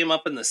came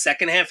up in the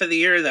second half of the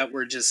year that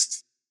were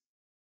just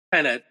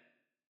kind of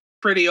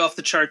pretty off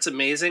the charts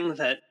amazing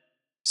that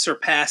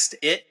surpassed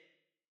it.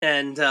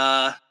 And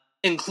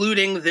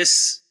including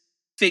this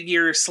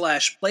figure /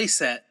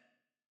 playset.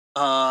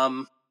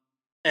 And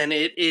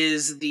it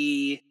is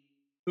the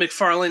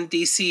McFarlane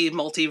DC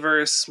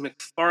Multiverse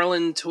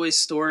McFarlane Toy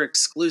Store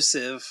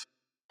exclusive,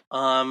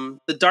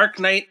 the Dark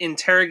Knight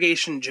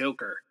Interrogation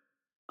Joker.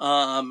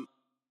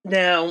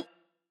 Now,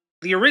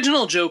 the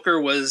original Joker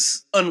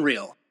was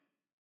unreal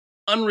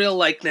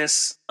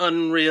likeness,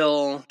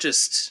 unreal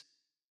just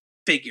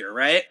figure,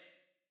 right?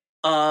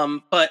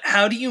 But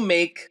how do you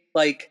make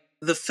like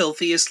the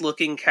filthiest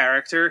looking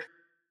character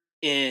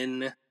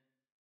in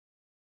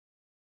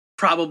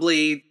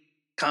probably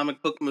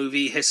comic book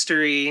movie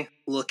history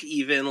look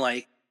even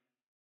like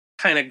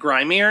kind of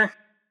grimier?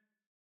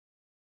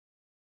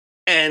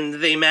 And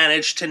they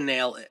managed to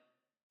nail it.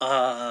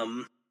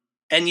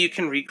 And you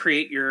can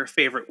recreate your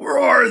favorite "where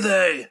are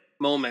they"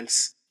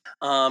 moments,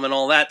 and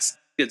all that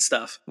good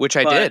stuff. Which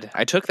I did.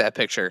 I took that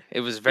picture.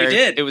 It was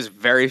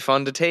very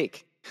fun to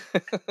take.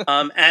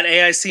 At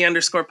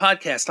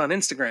AIC_podcast on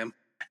Instagram.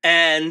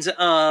 And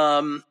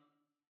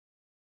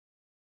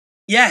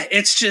yeah,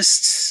 it's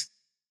just,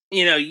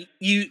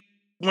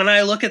 when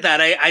I look at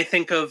that, I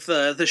think of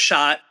the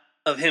shot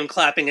of him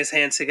clapping his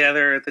hands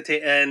together at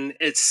the and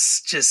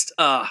it's just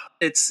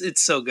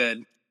it's so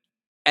good.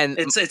 And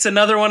it's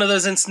another one of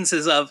those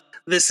instances of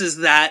this is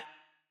that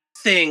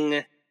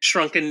thing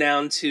shrunken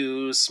down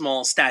to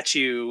small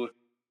statue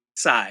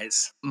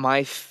size.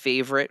 My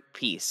favorite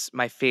piece,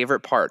 my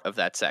favorite part of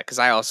that set, because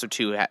I also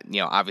too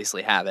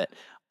obviously have it,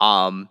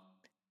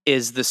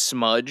 is the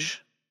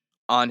smudge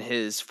on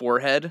his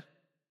forehead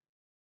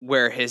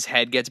where his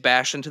head gets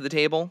bashed into the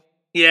table.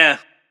 Yeah.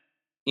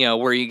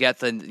 Where you get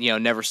the,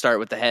 never start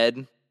with the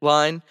head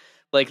line.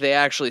 Like, they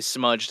actually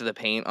smudged the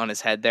paint on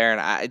his head there,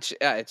 and it's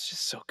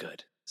just so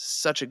good.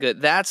 Such a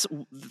good. That's,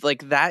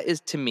 like, that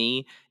is, to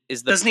me,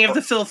 is the... Doesn't he have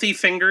the filthy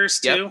fingers,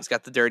 too? Yep, he's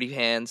got the dirty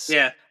hands.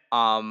 Yeah.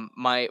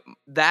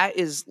 That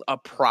is a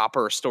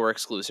proper store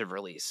exclusive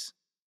release.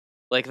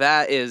 Like,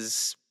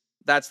 that's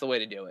the way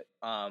to do it.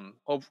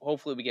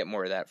 Hopefully we get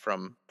more of that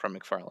from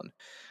McFarlane.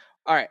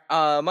 All right,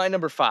 my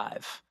number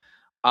 5.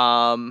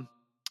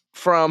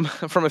 From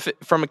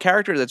a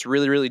character that's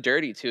really, really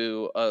dirty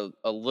to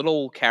a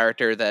little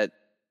character that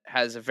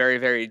has a very,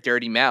 very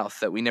dirty mouth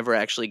that we never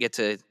actually get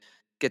to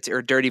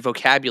or dirty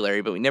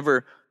vocabulary, but we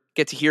never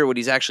get to hear what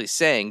he's actually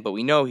saying. But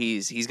we know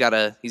he's got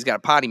a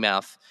potty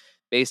mouth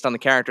based on the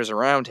characters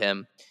around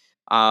him.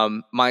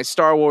 My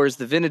Star Wars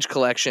The Vintage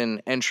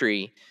Collection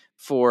entry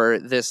for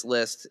this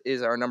list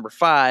is our number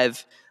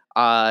 5.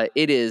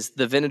 It is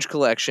the Vintage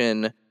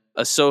Collection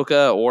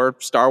Ahsoka or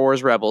Star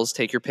Wars Rebels,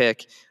 take your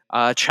pick,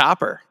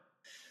 Chopper.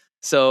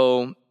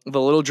 So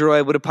the little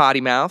droid with a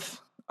potty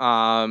mouth.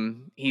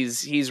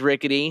 He's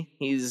rickety.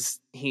 He's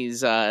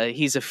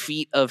a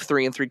feat of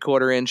 3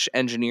 3/4 inch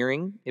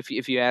engineering,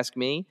 if you ask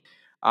me.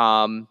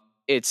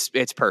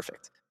 It's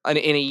perfect. In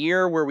a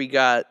year where we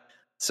got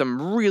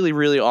some really,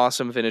 really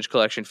awesome Vintage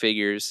Collection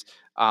figures,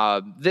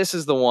 this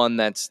is the one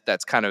that's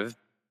kind of,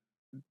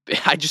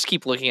 I just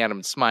keep looking at him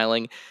and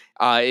smiling.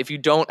 If you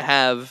don't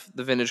have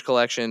the Vintage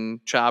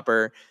Collection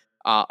Chopper,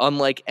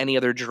 unlike any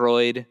other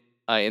droid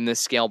in this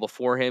scale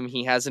before him,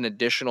 he has an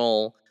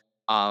additional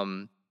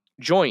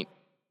joint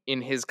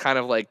in his kind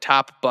of like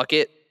top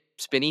bucket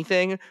spinny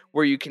thing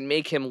where you can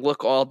make him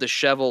look all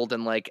disheveled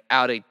and like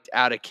out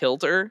of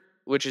kilter,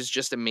 which is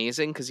just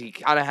amazing because he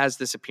kind of has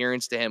this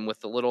appearance to him with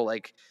the little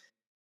like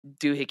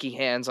doohickey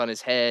hands on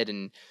his head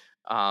and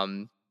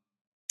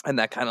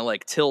that kind of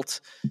like tilt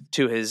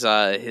to his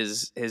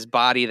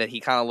body that he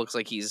kind of looks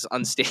like he's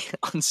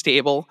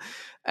unstable.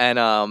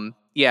 And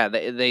yeah,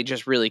 they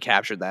just really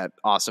captured that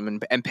awesome.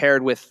 And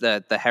paired with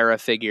the Hera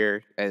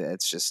figure,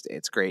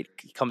 it's great.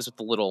 He comes with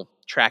the little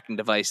tracking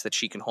device that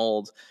she can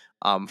hold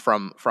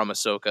from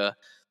Ahsoka.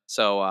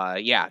 So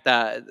yeah,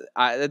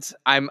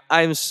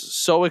 I'm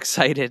so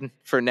excited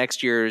for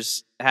next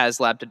year's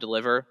HasLab to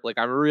deliver. Like,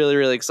 I'm really,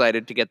 really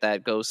excited to get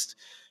that Ghost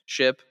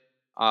ship.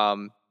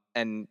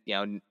 And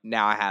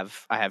now I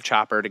have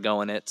Chopper to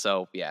go in it.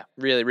 So yeah,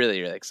 really, really,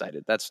 really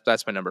excited.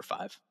 That's my number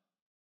 5.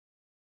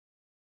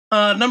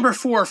 Number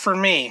 4 for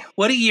me.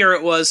 What a year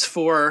it was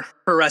for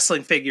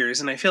wrestling figures,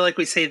 and I feel like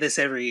we say this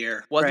every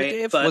year. Was right? it,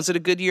 Dave? Was it a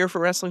good year for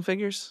wrestling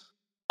figures?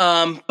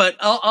 But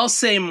I'll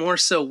say more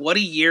so. What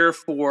a year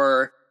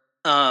for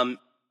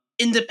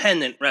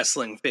independent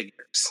wrestling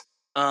figures.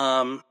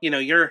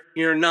 Your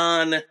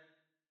non,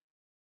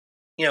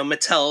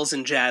 Mattels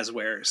and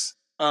Jazzwares.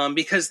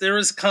 Because there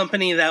was a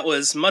company that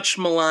was much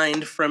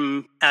maligned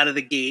from out of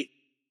the gate,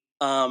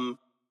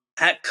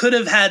 could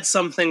have had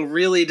something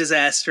really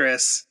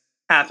disastrous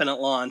happen at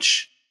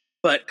launch,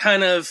 but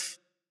kind of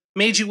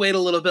made you wait a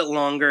little bit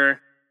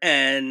longer,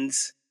 and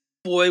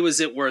boy, was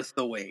it worth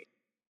the wait.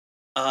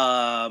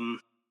 I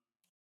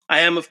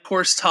am, of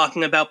course,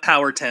 talking about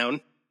Power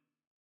Town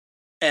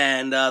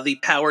and the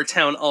Power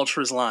Town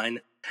Ultras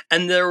line.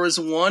 And there was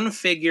one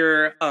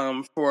figure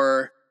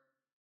for...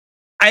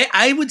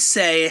 I would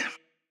say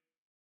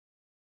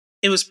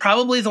it was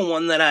probably the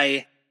one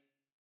that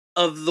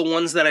of the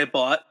ones that I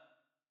bought,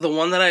 the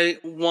one that I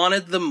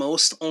wanted the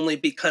most, only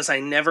because I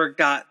never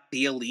got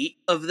the elite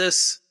of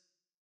this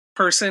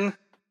person,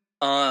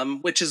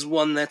 which is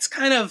one that's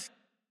kind of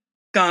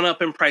gone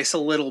up in price a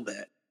little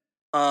bit.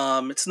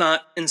 It's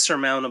not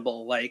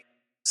insurmountable like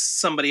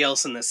somebody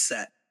else in this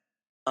set,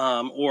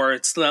 or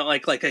it's not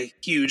like a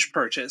huge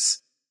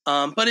purchase,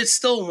 but it's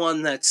still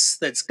one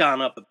that's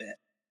gone up a bit.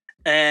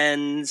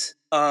 And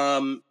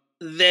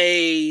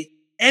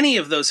any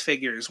of those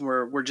figures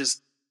were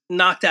just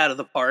knocked out of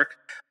the park.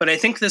 But I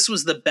think this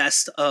was the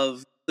best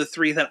of the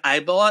three that I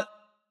bought.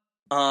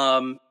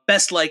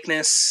 Best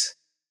likeness,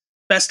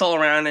 best all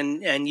around,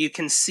 and you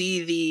can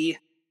see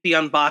the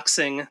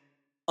unboxing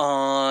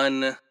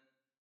on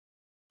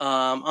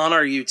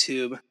our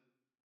YouTube,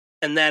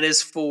 and that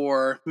is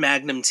for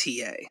Magnum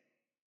TA.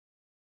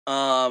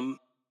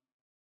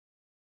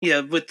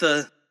 With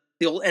the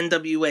old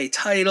NWA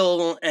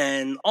title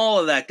and all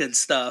of that good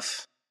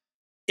stuff.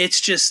 It's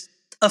just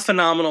a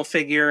phenomenal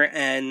figure,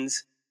 and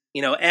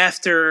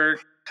after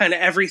kind of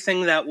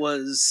everything that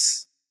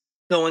was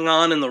going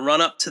on in the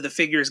run up to the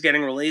figures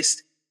getting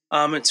released,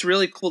 it's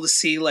really cool to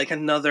see like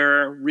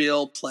another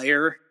real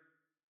player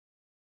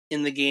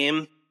in the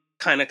game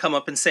kind of come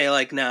up and say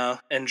like no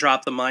and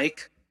drop the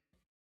mic.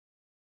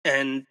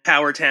 And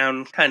Power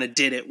Town kind of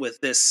did it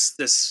with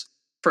this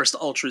first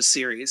Ultras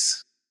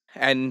series.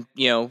 And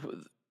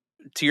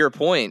to your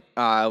point,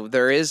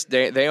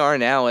 they are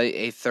now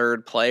a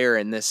third player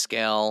in this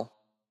scale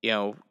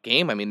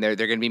game. I mean, they're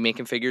going to be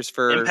making figures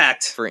for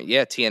Impact,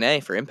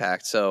 TNA for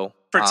Impact. So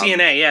for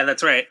TNA, yeah,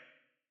 that's right.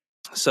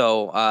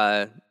 So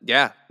I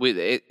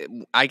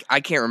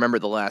can't remember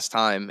the last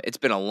time. It's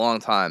been a long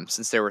time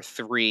since there were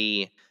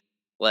three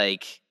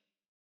like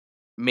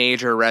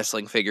major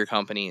wrestling figure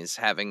companies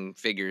having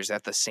figures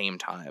at the same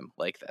time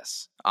like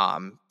this.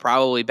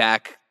 Probably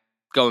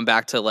going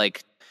back to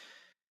like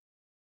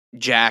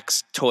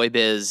Jack's Toy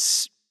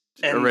Biz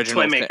and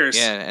original Toy Makers.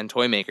 and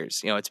Toy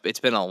Makers. It's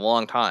been a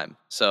long time.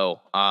 So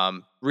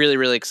really,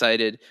 really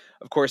excited.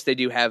 Of course, they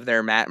do have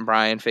their Matt and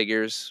Brian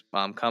figures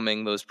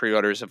coming. Those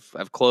pre-orders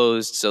have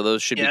closed, so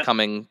those should be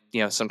coming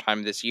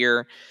sometime this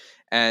year.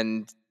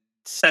 And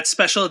that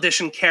special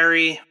edition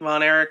Kerry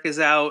Von Erich is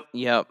out.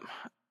 Yep.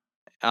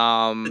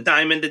 The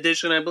Diamond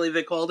Edition, I believe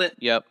they called it.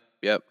 Yep.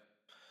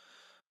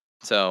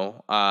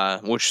 So,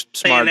 which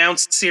smart. They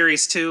announced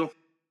Series 2.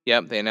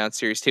 Yep, they announced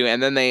Series 2.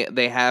 And then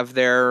they have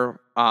their,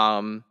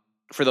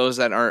 for those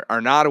that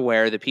are not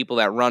aware, the people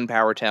that run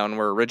Power Town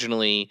were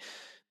originally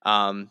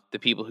the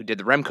people who did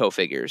the Remco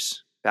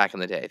figures back in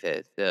the day,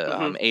 the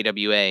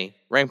AWA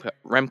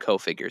Remco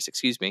figures,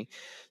 excuse me.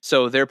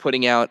 So they're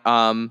putting out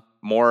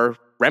more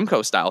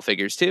Remco style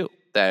figures too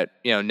that,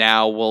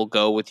 now will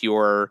go with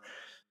your,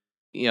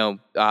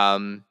 Mattel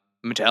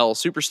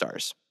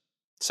Superstars.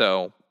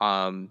 So,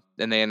 and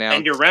they announced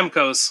and your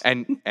Remcos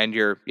and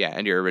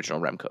your original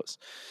Remcos,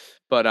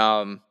 but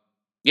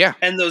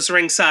and those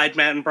ringside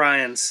Matt and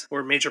Brian's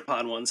were Major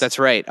Pod ones. That's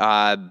right.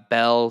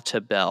 Bell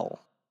to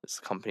Bell is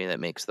the company that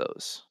makes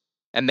those,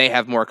 and they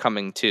have more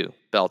coming too.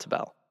 Bell to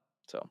Bell.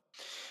 So,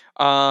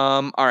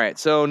 all right.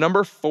 So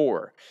number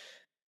 4,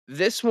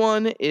 this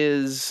one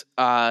is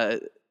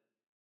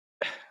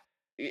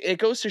it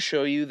goes to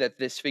show you that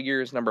this figure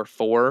is number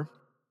 4.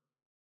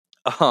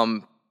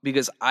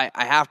 Because I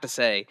have to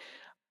say,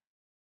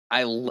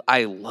 I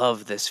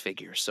love this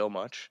figure so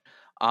much.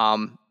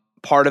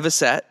 Part of a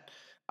set.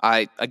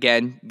 You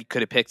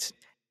could have picked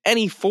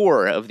any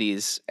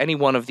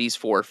one of these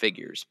 4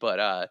 figures,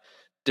 but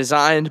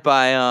designed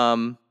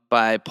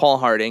by Paul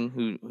Harding,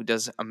 who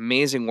does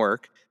amazing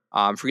work,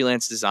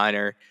 freelance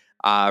designer,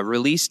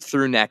 released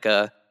through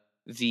NECA,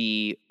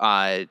 the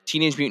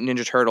Teenage Mutant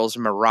Ninja Turtles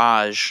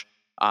Mirage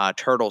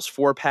Turtles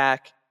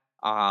 4-pack.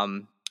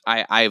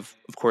 I've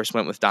of course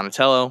went with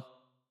Donatello,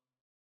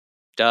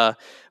 but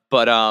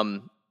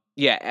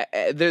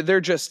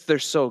they're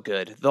so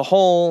good. The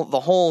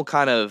whole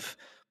kind of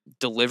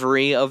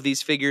delivery of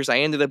these figures. I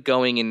ended up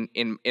going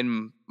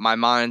in my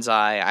mind's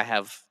eye. I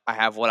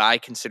have what I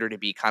consider to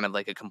be kind of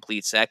like a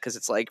complete set, because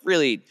it's like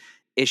really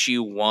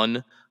issue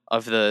 1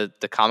 of the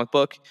comic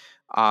book,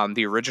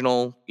 the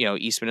original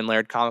Eastman and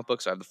Laird comic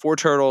book. So I have the 4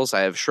 turtles,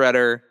 I have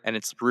Shredder, and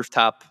it's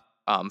rooftop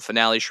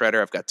finale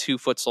Shredder. I've got 2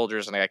 foot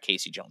soldiers, and I got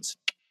Casey Jones.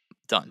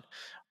 Done.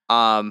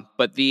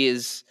 But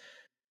these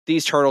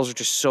turtles are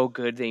just so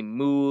good. They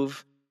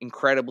move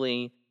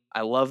incredibly.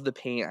 I love the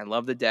paint. I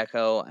love the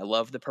deco. I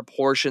love the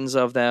proportions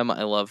of them.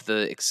 I love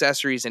the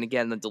accessories. And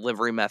again, the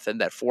delivery method,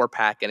 that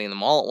 4-pack, getting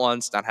them all at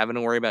once, not having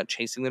to worry about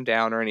chasing them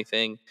down or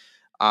anything.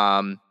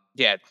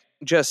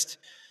 Just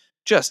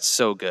just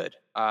so good.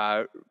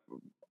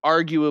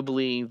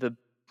 Arguably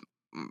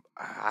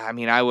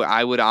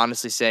I would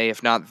honestly say,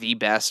 if not the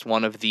best,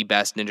 one of the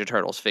best Ninja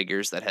Turtles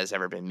figures that has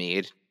ever been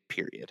made.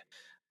 Period.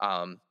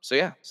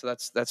 So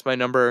that's my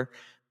number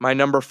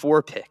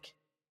 4 pick.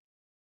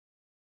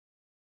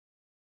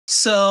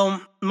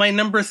 So my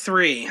number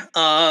 3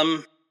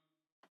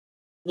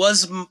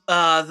 was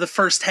the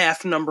first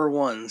half number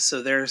 1.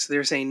 So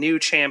there's a new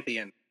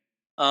champion.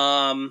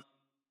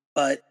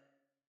 But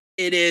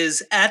it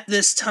is at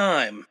this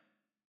time,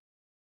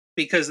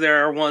 because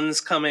there are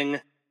ones coming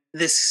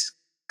this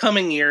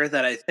coming year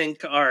that I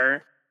think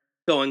are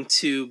going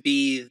to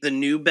be the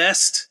new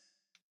best.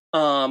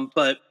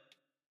 But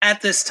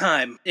at this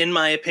time, in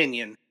my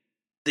opinion,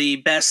 the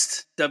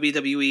best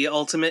WWE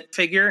Ultimate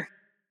figure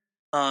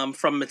from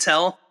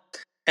Mattel,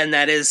 and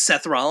that is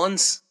Seth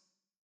Rollins.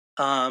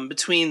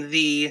 Between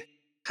the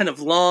kind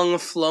of long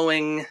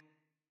flowing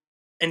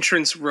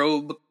entrance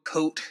robe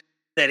coat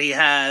that he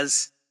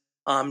has,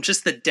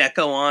 just the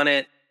deco on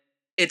it,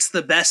 it's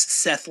the best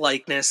Seth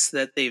likeness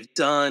that they've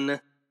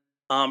done.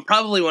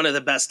 Probably one of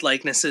the best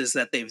likenesses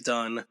that they've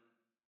done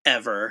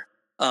ever.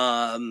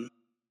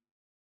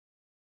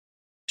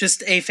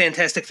 Just a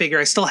fantastic figure.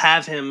 I still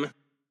have him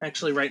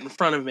actually right in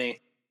front of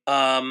me.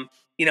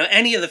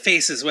 Any of the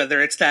faces,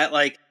 whether it's that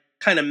like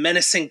kind of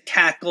menacing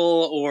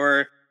cackle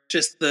or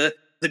just the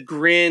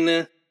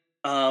grin,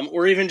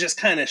 or even just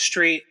kind of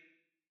straight,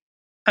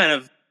 kind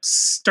of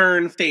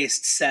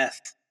stern-faced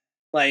Seth.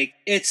 Like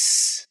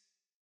it's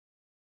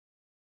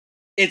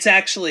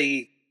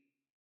actually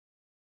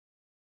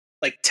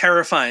like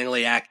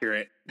terrifyingly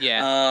accurate.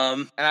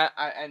 Yeah.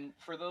 And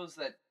for those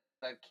that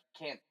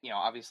can't,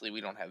 obviously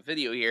we don't have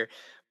video here,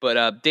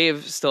 but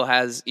Dave still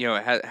has,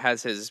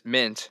 has his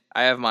mint.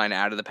 I have mine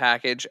out of the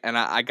package, and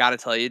I got to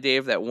tell you,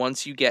 Dave, that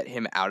once you get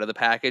him out of the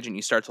package and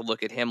you start to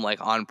look at him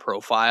like on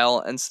profile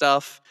and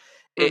stuff,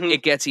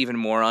 it gets even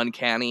more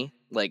uncanny,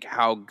 like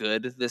how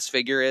good this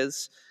figure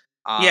is.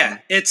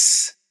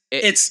 It's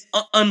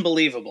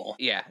unbelievable.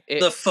 Yeah,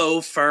 the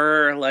faux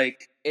fur,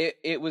 like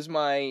it was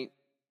my.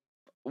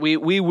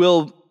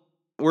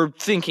 We're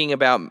thinking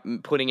about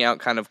putting out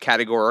kind of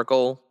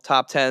categorical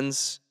top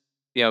 10s,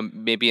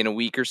 maybe in a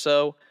week or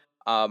so,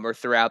 or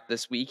throughout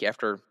this week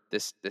after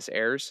this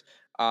airs.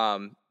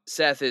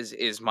 Seth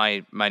is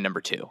my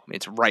number 2.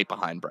 It's right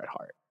behind Bret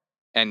Hart,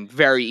 and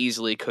very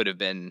easily could have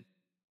been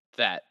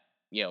that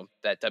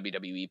that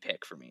WWE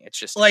pick for me. It's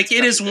just like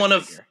it is one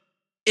of figure.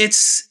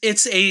 It's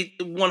a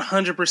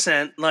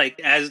 100%, like,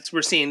 as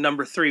we're seeing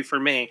number 3 for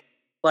me.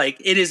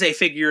 Like, it is a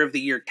figure of the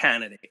year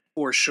candidate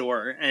for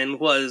sure, and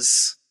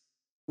was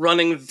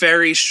running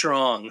very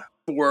strong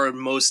for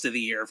most of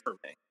the year for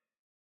me.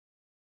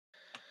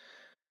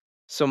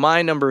 So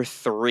my number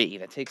 3,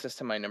 that takes us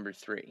to my number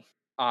 3.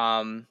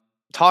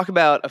 Talk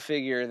about a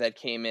figure that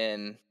came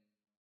in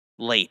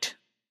late,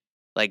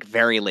 like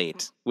very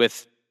late,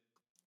 with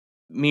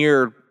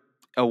mere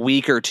a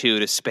week or two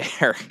to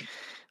spare.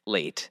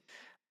 Late.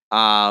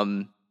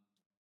 One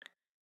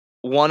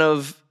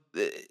of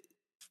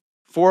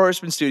Four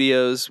Horsemen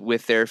Studios,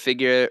 with their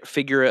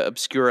Figura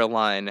Obscura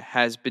line,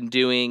 has been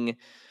playing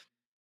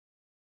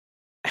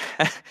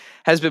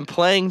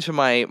to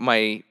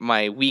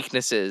my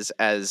weaknesses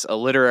as a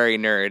literary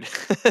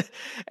nerd,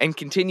 and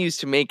continues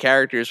to make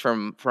characters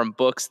from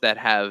books that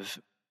have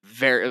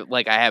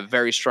I have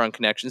very strong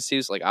connections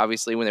to. So, like,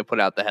 obviously when they put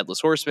out the Headless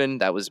Horseman,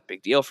 that was a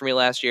big deal for me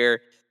last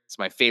year. It's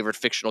my favorite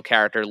fictional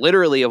character,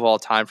 literally, of all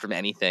time from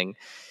anything.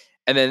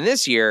 And then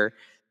this year,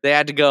 they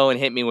had to go and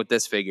hit me with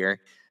this figure.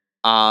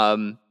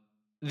 The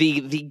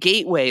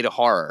gateway to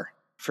horror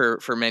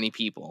for many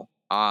people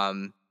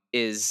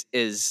is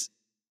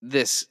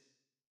this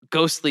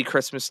ghostly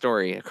Christmas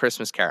story, A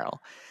Christmas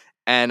Carol.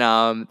 And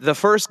the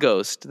first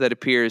ghost that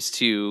appears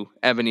to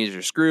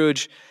Ebenezer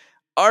Scrooge,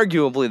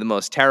 arguably the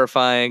most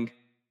terrifying.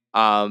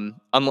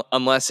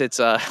 Unless it's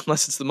the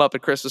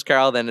Muppet Christmas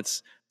Carol, then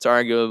it's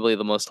arguably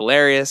the most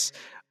hilarious.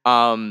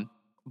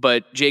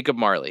 But Jacob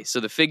Marley. So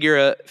the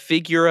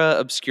Figura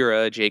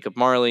Obscura, Jacob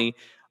Marley,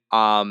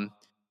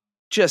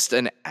 just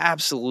an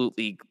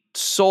absolutely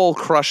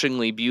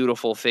soul-crushingly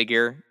beautiful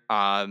figure.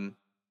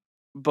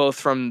 Both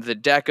from the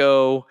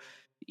deco,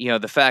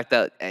 the fact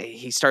that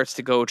he starts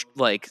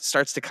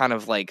to kind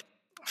of like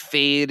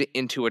fade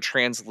into a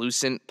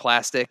translucent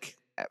plastic,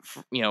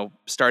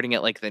 starting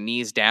at like the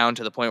knees down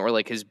to the point where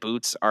like his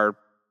boots are,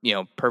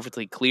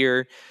 perfectly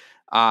clear.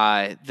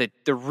 The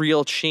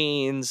real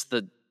chains,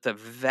 the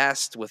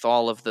vest with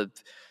all of the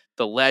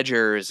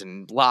ledgers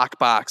and lock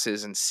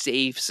boxes and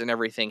safes and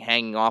everything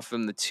hanging off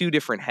him. The two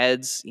different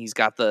heads. He's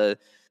got the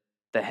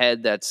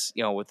head that's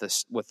with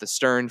the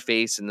stern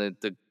face and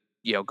the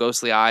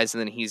ghostly eyes,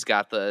 and then he's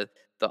got the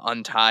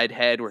untied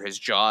head where his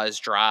jaw is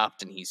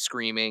dropped and he's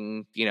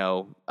screaming,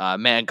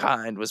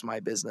 mankind was my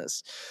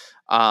business.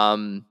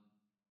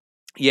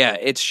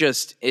 It's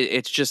just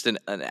an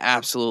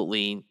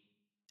absolutely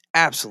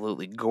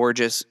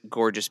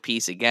gorgeous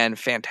piece. Again,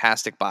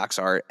 fantastic box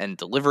art and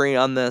delivery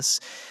on this.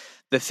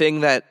 The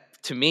thing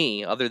that, to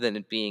me, other than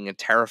it being a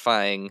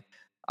terrifying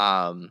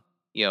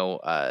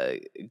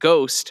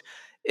ghost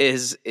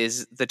is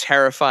the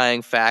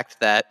terrifying fact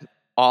that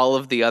all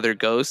of the other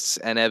ghosts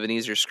and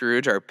Ebenezer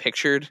Scrooge are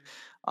pictured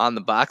on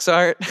the box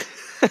art.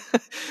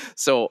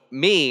 So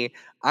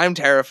I'm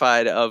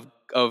terrified of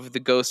the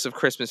ghosts of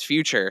Christmas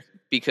Future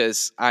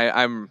because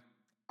I'm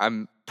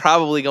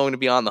probably going to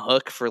be on the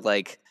hook for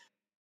like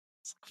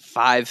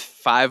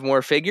five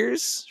more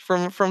figures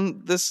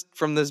from this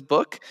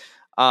book.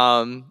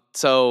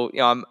 So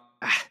I'm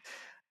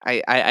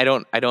I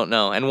don't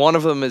know, and one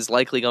of them is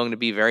likely going to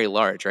be very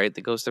large, right?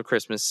 The Ghost of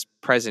Christmas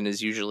Present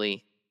is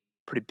usually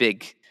pretty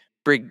big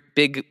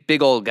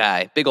old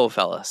guy, big old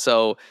fella.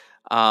 So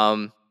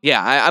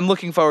yeah, I'm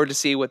looking forward to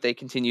see what they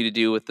continue to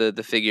do with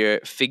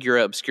the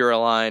figura obscura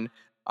line.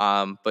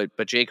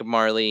 But Jacob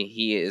Marley,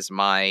 he is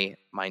my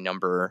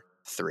number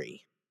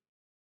 3.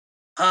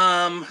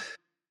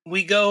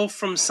 We go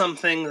from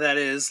something that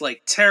is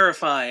like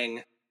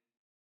terrifying,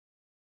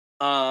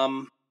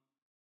 from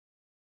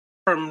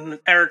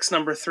Eric's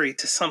number 3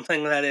 to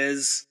something that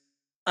is,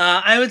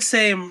 I would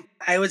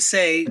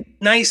say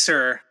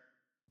nicer,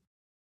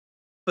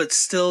 but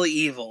still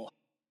evil.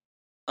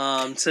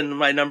 To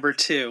my number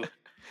 2,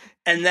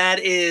 and that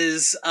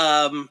is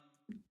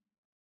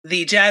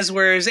the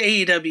Jazzwares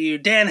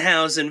AEW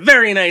Danhausen,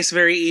 very nice,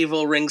 very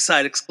evil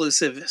ringside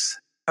exclusives,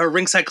 or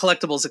ringside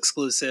collectibles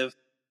exclusive.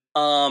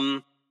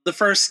 The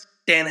first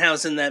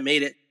Danhausen that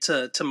made it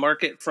to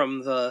market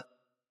from the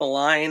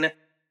line,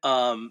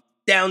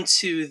 down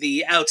to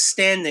the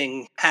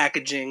outstanding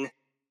packaging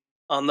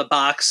on the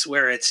box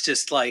where it's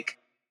just like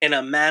in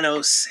a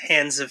Manos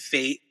Hands of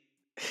Fate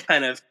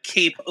kind of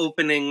cape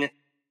opening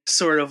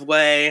sort of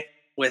way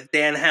with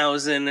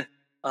Danhausen.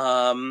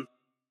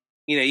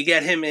 You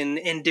get him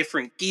in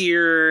different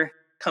gear,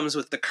 comes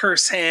with the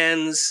curse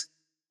hands.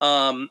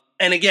 And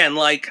again,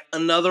 like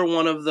another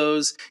one of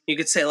those, you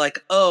could say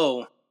like,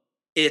 oh,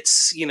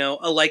 it's,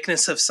 a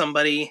likeness of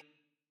somebody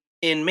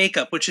in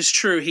makeup, which is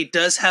true. He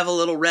does have a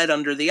little red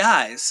under the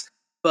eyes,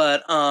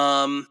 but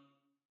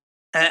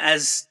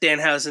as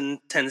Danhausen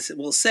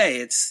will say,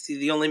 it's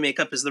the only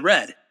makeup is the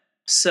red.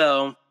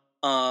 So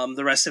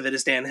the rest of it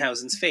is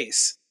Danhausen's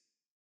face.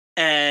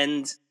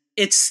 And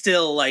it's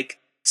still like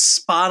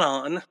spot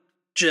on,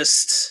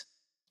 just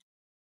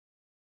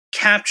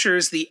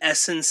captures the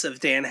essence of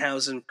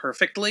Danhausen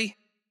perfectly.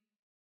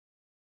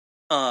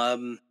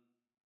 To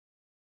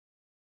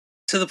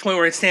the point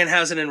where it's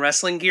Danhausen in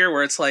wrestling gear,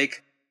 where it's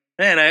like,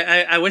 man,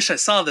 I wish I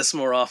saw this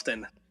more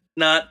often.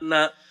 Not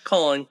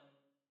calling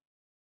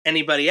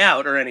anybody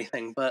out or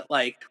anything, but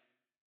like,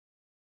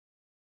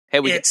 hey,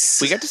 we got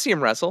to see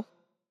him wrestle.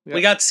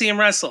 We got to see him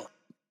wrestle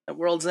at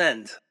World's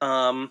End.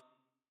 A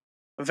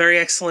very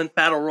excellent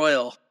battle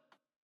royal.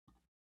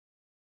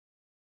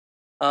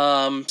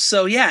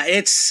 So yeah,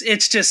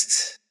 it's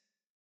just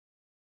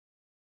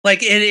like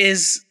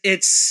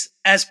it's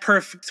as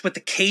perfect with the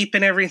cape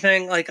and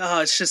everything. Like,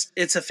 oh,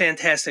 it's a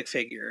fantastic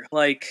figure.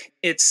 Like,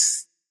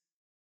 it's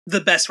the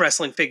best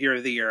wrestling figure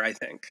of the year, I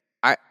think.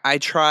 I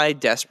try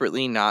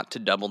desperately not to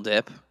double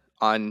dip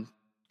on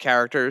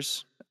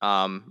characters,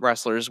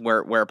 wrestlers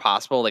where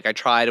possible. Like, I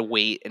try to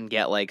wait and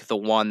get like the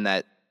one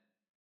that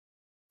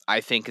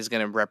I think is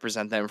going to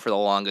represent them for the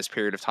longest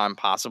period of time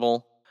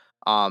possible.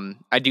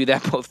 I do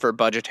that both for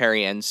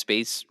budgetary and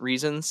space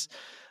reasons.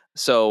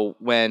 So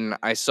when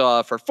I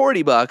saw for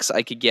 $40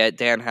 I could get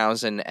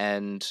Danhausen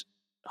and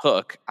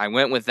Hook, I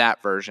went with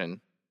that version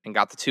and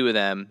got the two of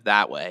them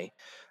that way.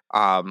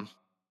 And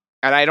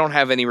I don't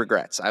have any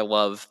regrets. I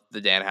love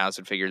the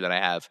Danhausen figure that I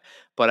have,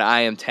 but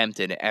I am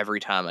tempted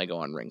every time I go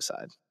on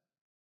ringside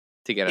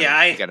to get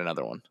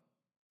another one.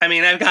 I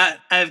mean,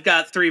 I've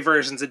got 3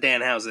 versions of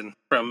Danhausen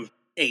from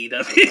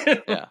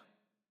AEW. Yeah.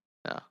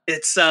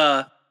 It's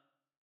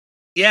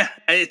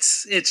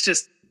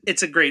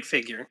it's a great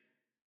figure.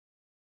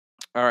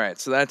 All right,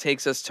 so that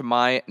takes us to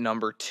my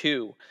number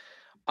 2.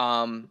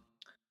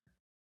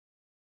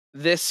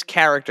 This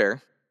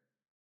character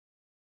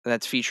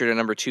that's featured at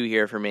number 2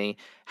 here for me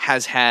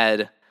has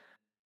had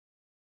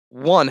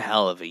one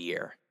hell of a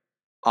year.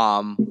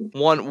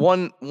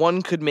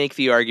 One could make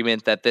the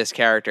argument that this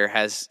character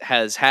has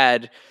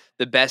had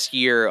the best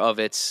year of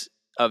its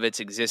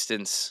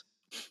existence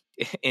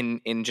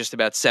in just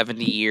about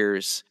 70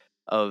 years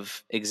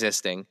of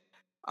existing.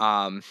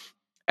 And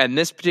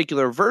this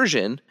particular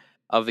version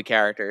of the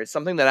character is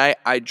something that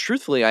I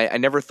truthfully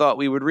never thought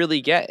we would really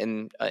get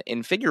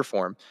in figure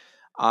form.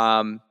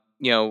 NECA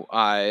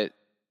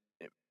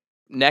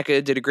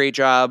did a great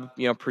job,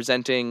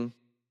 presenting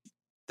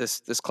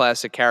this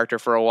classic character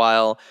for a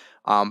while.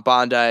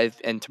 Bondi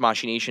and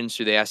Tamashii Nations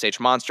through the SH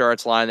Monster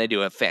Arts line, they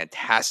do a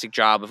fantastic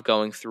job of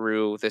going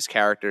through this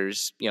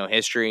character's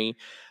history.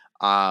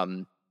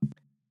 And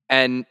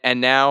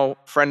now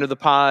friend of the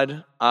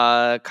pod,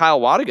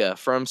 Kyle Wadiga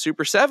from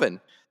Super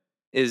 7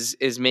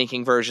 is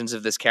making versions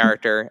of this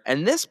character.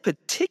 And this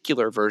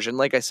particular version,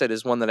 like I said,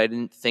 is one that I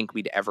didn't think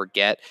we'd ever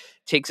get.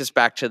 Takes us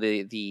back to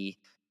the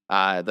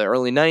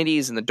early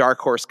 90s and the Dark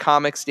Horse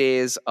Comics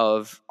days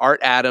of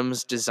Art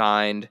Adams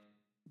designed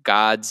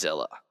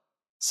Godzilla.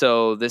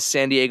 So this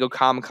San Diego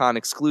Comic-Con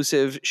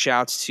exclusive,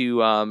 shouts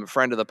to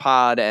friend of the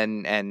pod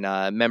and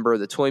member of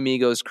the Toy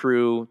Migos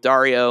crew,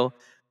 Dario,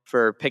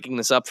 for picking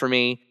this up for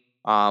me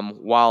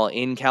while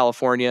in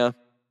California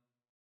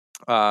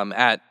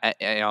at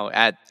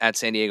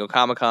San Diego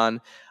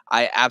Comic-Con.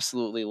 I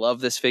absolutely love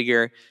this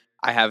figure.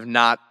 I have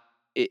not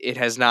it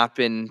has not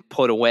been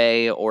put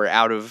away or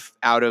out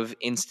of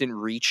instant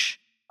reach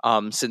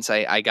since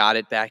I got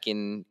it back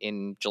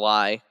in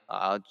July,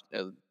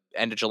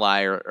 end of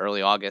July or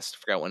early August.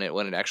 I forgot when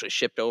it actually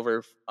shipped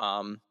over.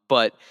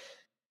 But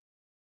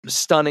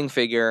stunning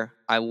figure.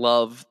 I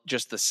love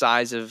just the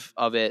size of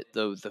it,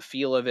 the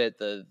feel of it,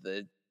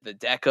 the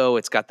deco.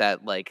 It's got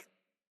that like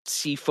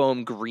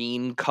seafoam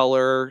green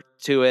color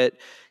to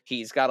it.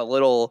 He's got a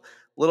little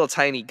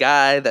tiny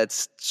guy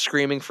that's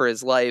screaming for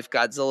his life.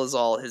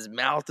 His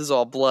mouth is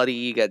all bloody.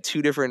 You got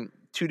two different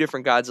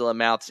Godzilla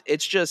mouths.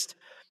 It's just,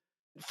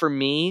 for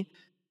me,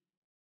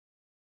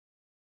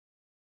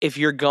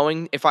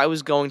 if I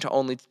was going to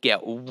only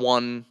get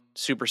one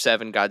Super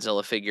 7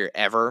 Godzilla figure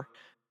ever,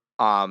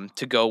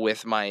 to go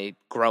with my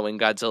growing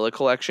Godzilla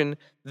collection,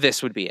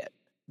 this would be it.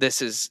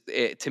 This is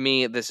it, to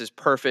me. This is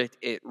perfect.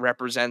 It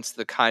represents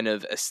the kind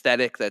of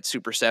aesthetic that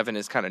Super 7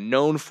 is kind of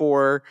known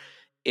for.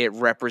 It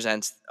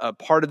represents a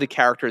part of the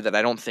character that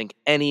I don't think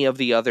any of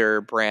the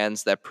other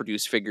brands that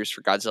produce figures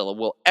for Godzilla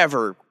will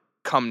ever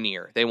come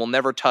near. They will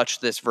never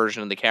touch this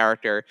version of the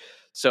character.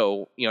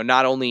 So,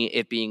 not only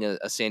it being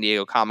a San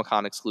Diego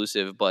Comic-Con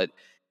exclusive, but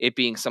it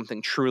being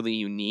something truly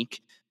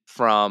unique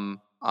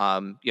from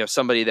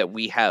somebody that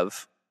we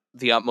have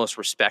the utmost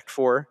respect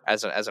for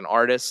as an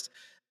artist,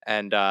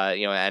 and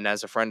and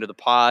as a friend of the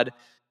pod.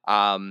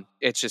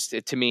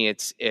 To me,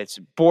 it's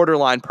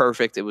borderline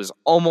perfect. It was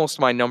almost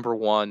my number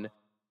one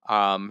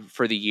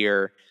for the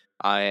year,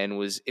 and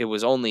it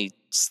was only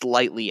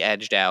slightly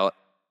edged out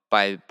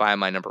by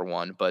my number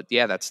one. But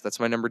yeah, that's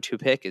my number two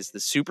pick, is the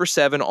Super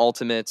 7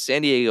 Ultimate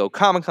San Diego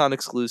Comic-Con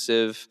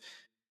exclusive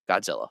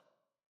Godzilla.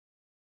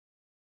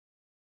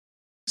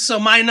 So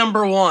my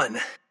number one.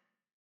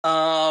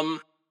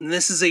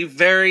 This is a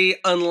very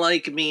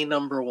unlike me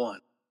number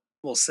one,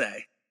 we'll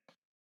say.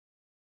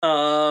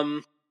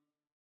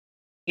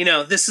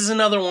 This is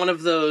another one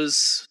of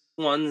those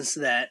ones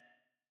that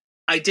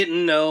I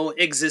didn't know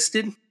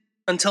existed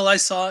until I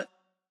saw it.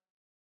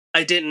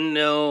 I didn't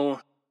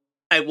know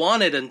I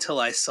wanted until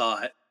I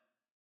saw it.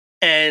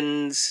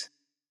 And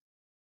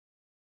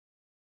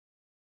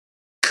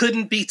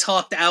couldn't be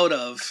talked out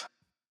of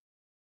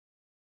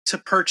to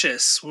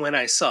purchase when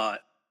I saw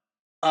it.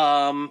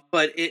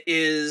 But it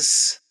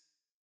is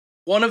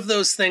one of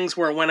those things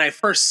where when I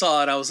first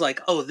saw it, I was like,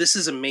 oh, this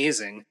is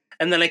amazing.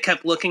 And then I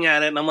kept looking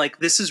at it and I'm like,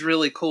 this is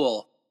really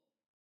cool.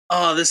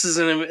 Oh,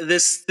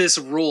 this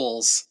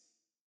rules.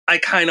 I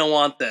kind of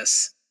want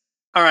this.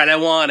 All right, I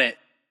want it.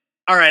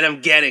 All right,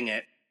 I'm getting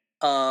it.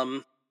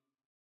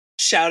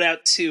 Shout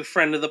out to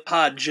friend of the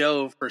pod,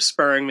 Joe, for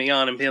spurring me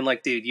on and being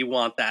like, dude, you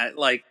want that.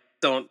 Like,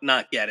 don't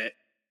not get it.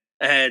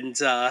 And,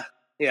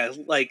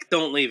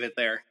 don't leave it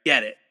there.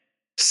 Get it.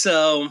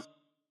 So,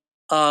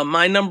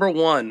 my number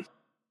one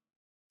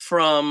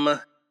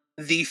from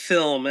the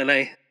film,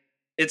 and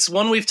it's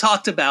one we've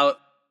talked about,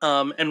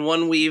 and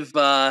one we've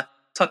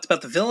talked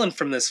about the villain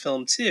from this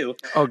film too.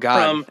 Oh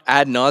God,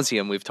 ad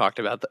nauseum we've talked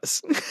about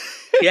this.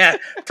 Yeah,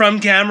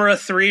 from Gamera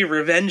 3,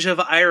 Revenge of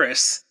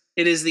Iris.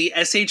 It is the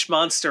SH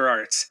Monster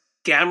Arts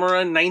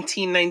Gamera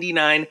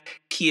 1999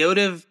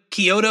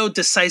 Kyoto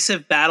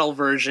Decisive Battle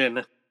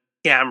version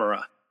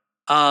Gamera.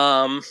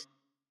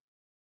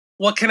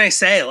 What can I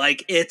say?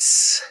 Like,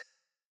 it's,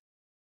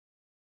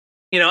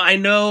 I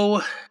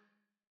know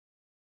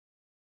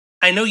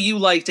you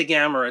liked a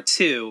Gamera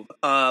too,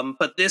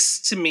 but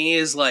this to me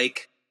is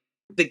like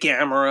the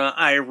Gamera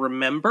I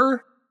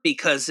remember,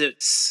 because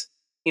it's,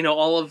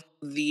 all of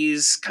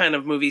these kind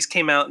of movies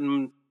came out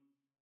in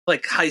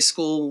like high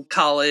school,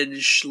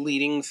 college,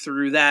 leading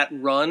through that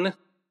run,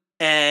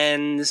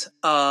 and it's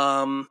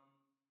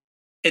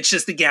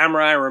just the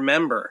Gamera I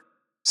remember.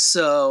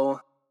 So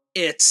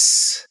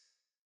it's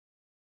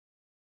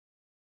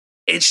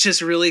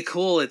just really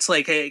cool. It's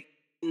like a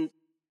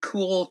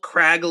cool,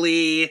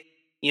 craggly,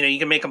 you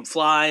can make them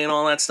fly and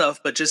all that stuff,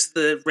 but just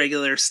the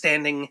regular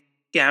standing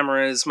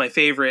Gamera is my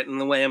favorite,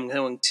 and the way I'm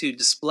going to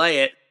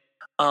display it.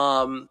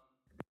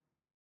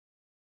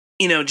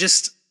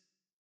 Just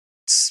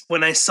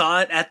when I saw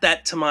it at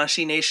that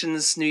Tamashii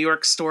Nation's New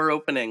York store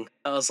opening,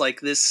 I was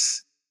like,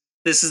 this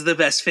is the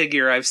best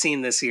figure I've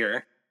seen this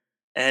year,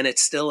 and it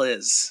still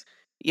is.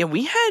 Yeah,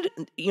 we had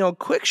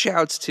quick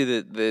shouts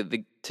to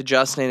to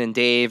Justin and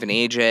Dave and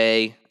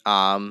AJ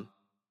and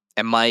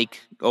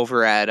Mike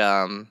over at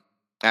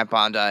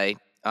Bondi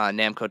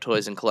Namco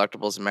Toys and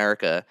Collectibles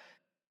America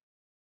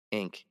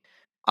Inc.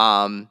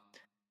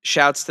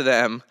 Shouts to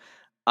them.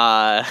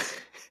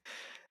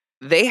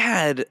 They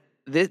had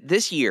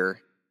this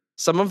year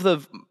some of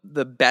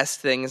the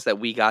best things that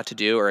we got to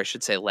do, or I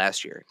should say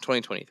last year,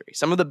 2023.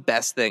 Some of the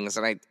best things,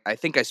 and I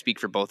think I speak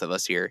for both of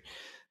us here.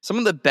 Some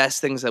of the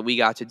best things that we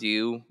got to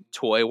do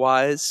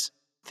toy-wise,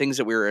 things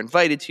that we were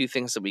invited to,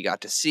 things that we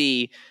got to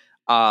see,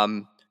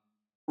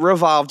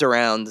 revolved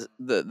around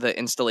the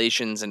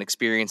installations and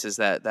experiences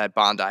that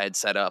Bondi had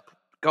set up.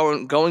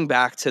 Going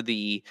back to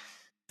the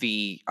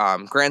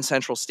Grand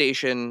Central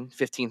Station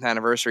 15th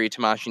anniversary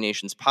Tamashii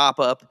Nations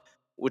pop-up,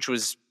 which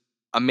was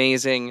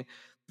amazing.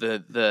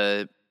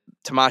 The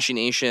Tamashii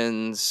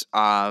Nations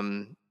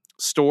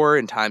store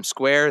in Times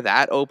Square,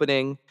 that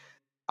opening.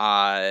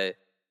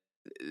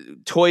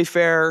 Toy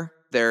Fair,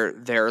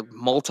 their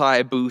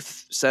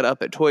multi-booth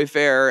setup at Toy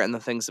Fair and the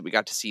things that we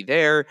got to see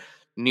there.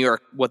 New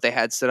York, what they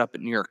had set up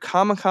at New York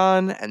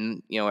Comic-Con,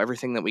 and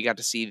everything that we got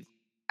to see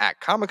at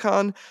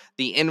Comic-Con.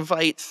 The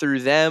invite through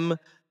them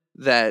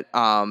that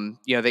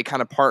they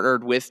kind of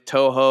partnered with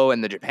Toho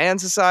and the Japan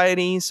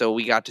Society, so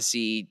we got to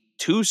see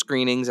 2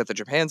 screenings at the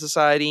Japan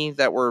Society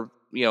that were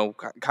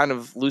kind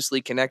of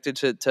loosely connected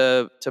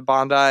to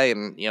Bondi,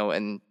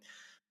 and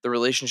the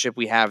relationship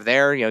we have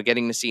there,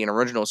 getting to see an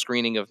original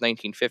screening of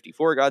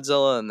 1954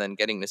 Godzilla and then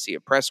getting to see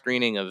a press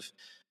screening of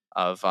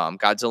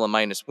Godzilla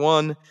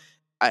 -1.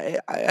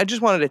 I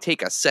just wanted to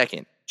take a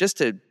second just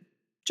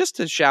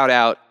to shout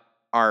out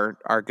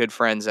our good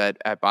friends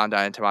at Bondi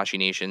and Tamashii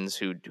Nations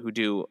who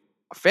do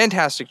a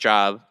fantastic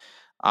job,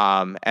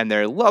 and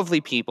they're lovely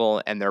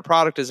people and their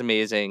product is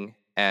amazing,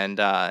 and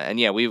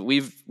yeah,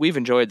 we've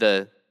enjoyed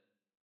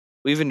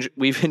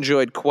we've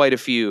enjoyed quite a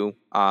few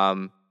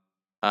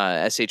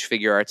SH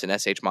Figure Arts and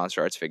SH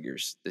Monster Arts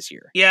figures this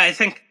year. Yeah, I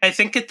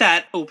think at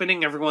that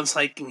opening, everyone's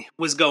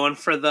was going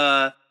for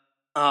the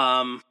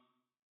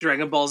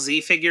Dragon Ball Z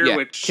figure,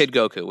 which Kid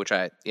Goku, which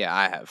I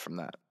have from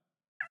that.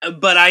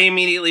 But I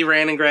immediately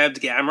ran and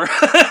grabbed Gamera.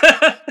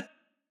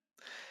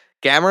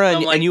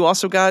 Gamera, and you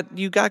also got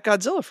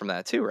Godzilla from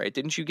that too, right?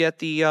 Didn't you get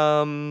the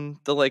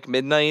like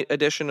midnight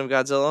edition of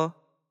Godzilla?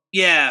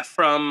 Yeah,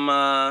 from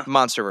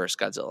Monsterverse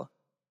Godzilla.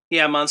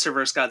 Yeah,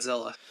 Monsterverse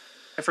Godzilla.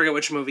 I forget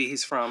which movie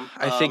he's from.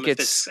 I think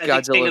it's Godzilla.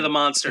 I think King of the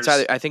Monsters.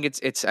 I think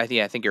it's. I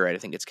think you're right. I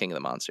think it's King of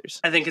the Monsters.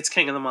 I think it's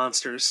King of the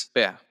Monsters.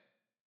 Yeah.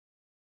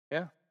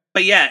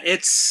 But yeah,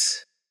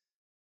 it's.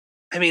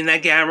 I mean,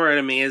 that Gamera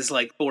to me is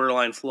like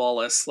borderline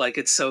flawless. Like,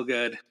 it's so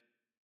good.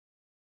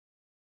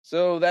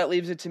 So that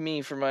leaves it to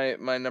me for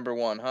my number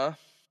 1, huh?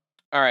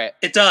 All right.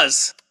 It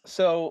does.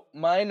 So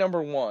my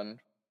number 1,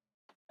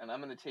 and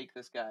I'm gonna take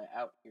this guy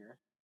out here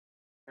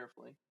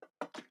carefully.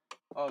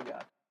 Oh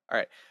god. All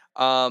right.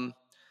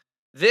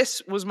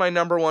 This was my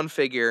number 1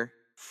 figure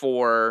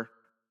for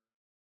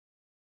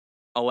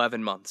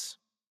 11 months.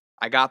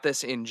 I got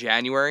this in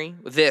January.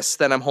 This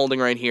that I'm holding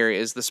right here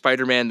is the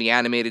Spider-Man, the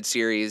animated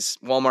series,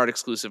 Walmart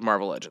exclusive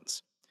Marvel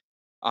Legends.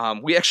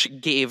 We actually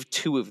gave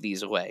 2 of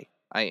these away.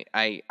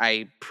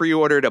 I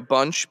pre-ordered a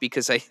bunch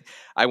because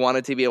I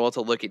wanted to be able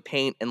to look at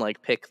paint and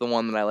like pick the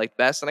one that I liked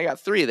best, and I got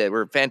 3 that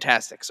were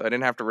fantastic, so I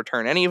didn't have to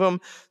return any of them.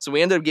 So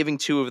we ended up giving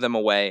 2 of them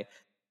away.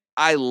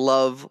 I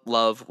love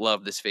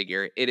this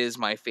figure. It is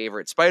my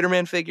favorite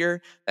Spider-Man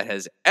figure that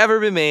has ever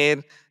been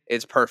made.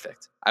 It's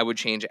perfect. I would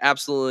change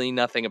absolutely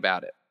nothing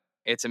about it.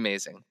 It's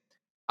amazing.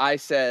 I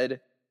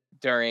said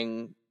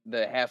during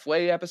the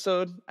halfway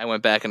episode, I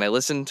went back and I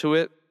listened to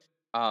it,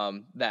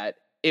 that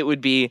it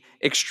would be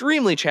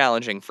extremely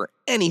challenging for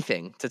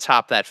anything to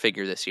top that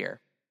figure this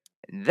year.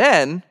 And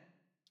then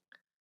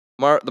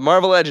the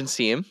Marvel Legends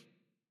team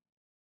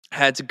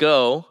had to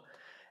go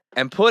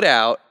and put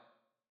out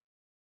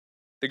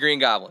the Green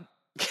Goblin.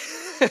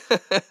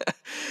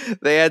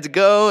 They had to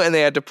go and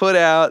they had to put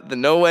out the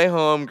No Way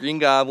Home Green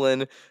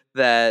Goblin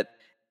that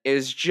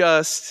is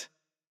just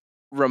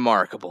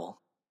remarkable.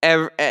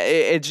 The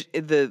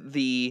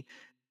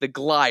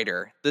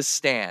glider, the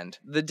stand,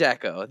 the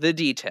deco, the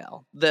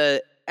detail,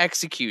 the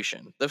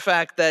execution, the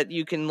fact that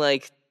you can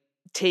like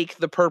take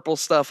the purple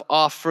stuff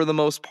off for the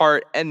most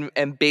part and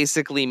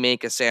basically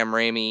make a Sam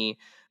Raimi,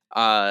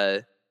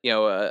 a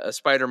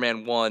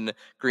Spider-Man 1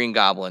 Green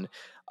Goblin.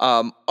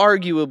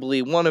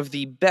 Arguably one of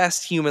the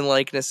best human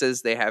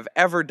likenesses they have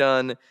ever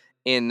done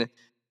in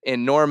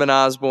Norman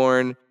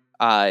Osborn,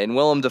 in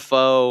Willem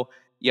Dafoe.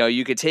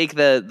 You could take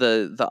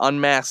the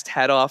unmasked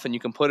head off and you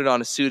can put it on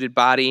a suited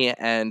body,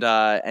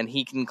 and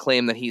he can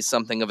claim that he's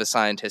something of a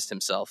scientist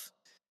himself.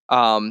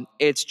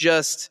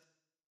 It's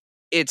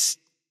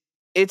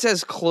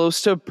as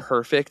close to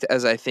perfect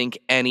as I think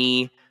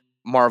any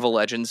Marvel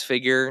Legends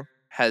figure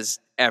has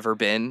ever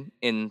been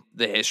in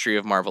the history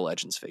of Marvel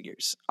Legends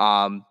figures.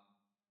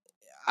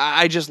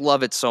 I just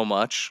love it so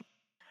much.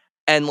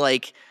 And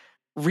like,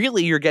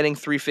 really, you're getting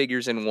 3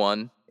 figures in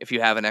one if you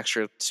have an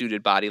extra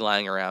suited body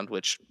lying around,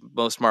 which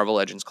most Marvel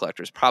Legends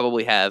collectors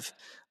probably have.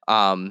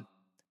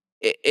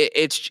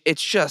 It's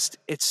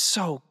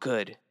so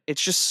good.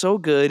 It's just so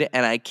good,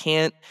 and I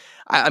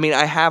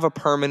have a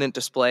permanent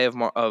display of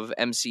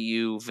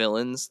MCU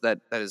villains that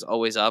is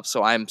always up,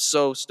 so I'm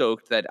so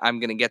stoked that I'm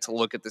gonna get to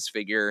look at this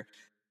figure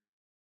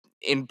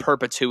in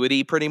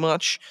perpetuity, pretty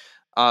much.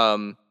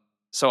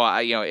 So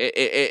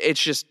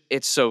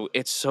it's so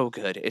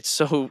good. It's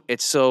so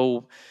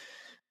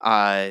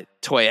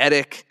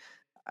toyetic.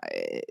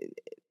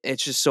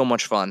 It's just so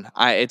much fun.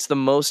 It's the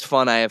most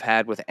fun I have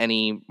had with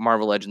any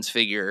Marvel Legends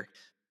figure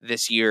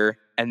this year,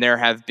 and there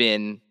have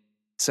been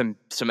some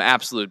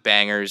absolute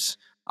bangers.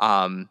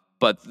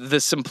 But the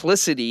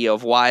simplicity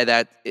of why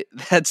that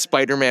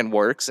Spider-Man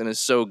works and is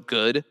so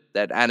good,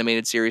 that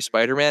animated series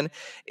Spider-Man,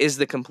 is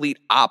the complete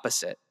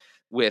opposite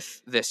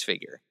with this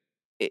figure.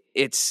 It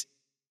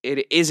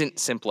isn't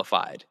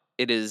simplified.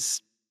 It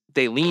is,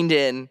 they leaned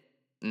in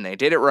and they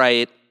did it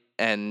right,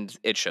 and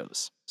it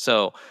shows.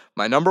 So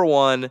my number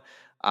one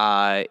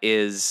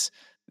is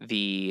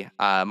the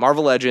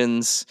Marvel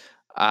Legends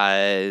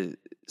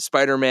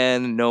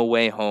Spider-Man No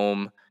Way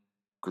Home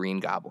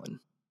Green Goblin.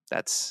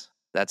 That's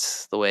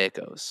the way it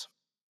goes.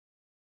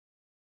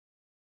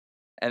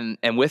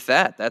 And with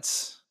that,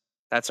 that's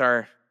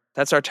our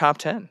top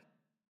 10.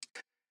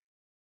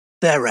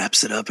 That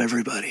wraps it up,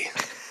 everybody.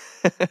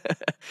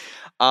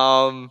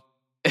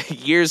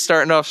 Year's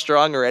starting off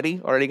strong already.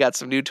 Already got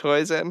some new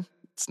toys in.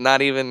 It's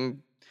not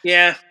even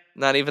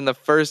the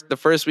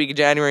first week of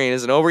January, and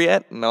isn't over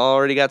yet, and I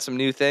already got some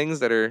new things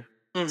that are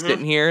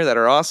sitting here that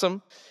are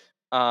awesome.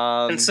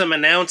 And some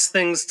announced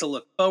things to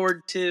look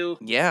forward to.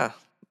 Yeah.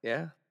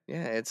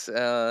 It's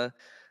there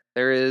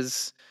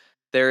is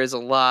a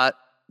lot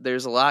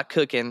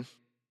cooking,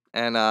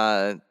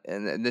 and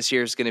this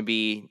year's going to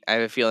be, I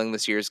have a feeling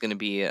this year is going to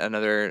be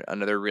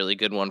another really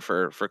good one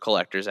for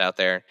collectors out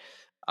there.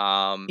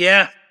 So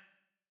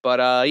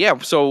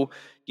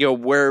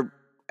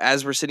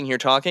as we're sitting here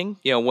talking,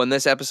 when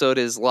this episode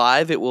is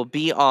live, it will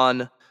be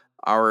on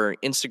our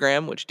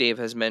Instagram, which Dave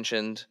has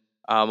mentioned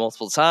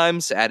multiple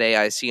times, at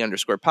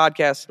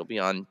AIC_podcast. It'll be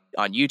on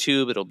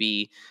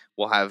YouTube.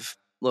 We'll have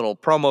little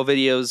promo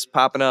videos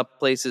popping up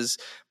places,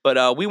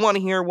 but we want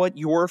to hear what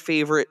your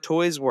favorite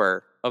toys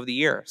were of the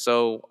year.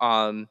 So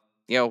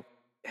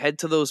head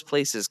to those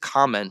places,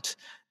 comment,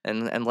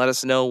 and let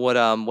us know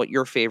what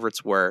your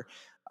favorites were.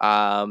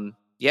 Really,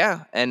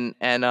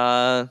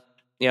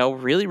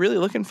 really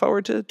looking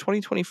forward to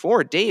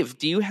 2024. Dave,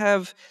 do you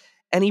have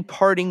any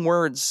parting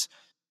words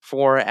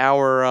for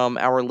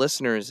our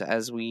listeners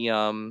as we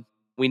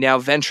now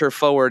venture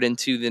forward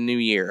into the new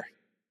year?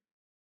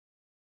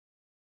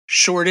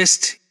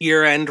 Shortest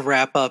year-end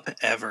wrap-up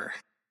ever.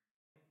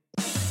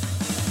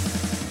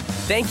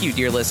 Thank you,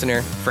 dear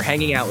listener, for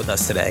hanging out with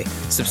us today.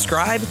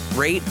 Subscribe,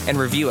 rate, and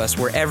review us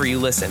wherever you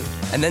listen,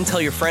 and then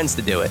tell your friends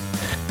to do it.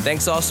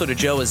 Thanks also to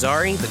Joe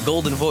Azari, the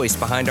golden voice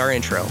behind our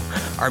intro.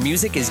 Our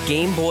music is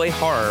Game Boy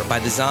Horror by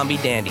the Zombie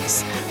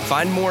Dandies.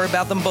 Find more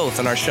about them both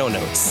on our show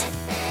notes.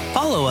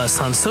 Follow us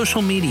on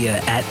social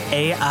media at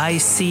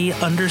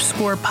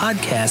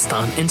AIC_podcast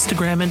on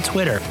Instagram and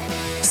Twitter.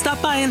 Stop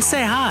by and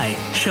say hi,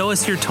 show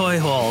us your toy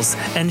hauls,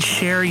 and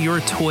share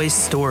your toy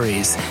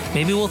stories.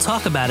 Maybe we'll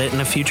talk about it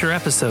in a future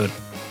episode.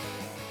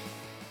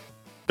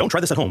 Don't try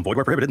this at home. Void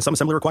where prohibited and some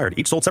assembly required.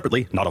 Each sold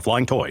separately, not a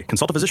flying toy.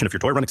 Consult a physician if your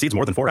toy run exceeds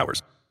more than 4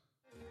 hours.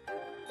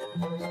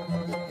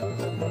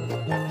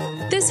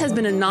 This has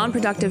been a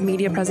non-productive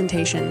media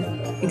presentation.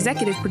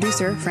 Executive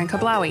producer, Frank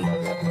Hablawi.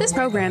 This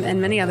program and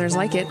many others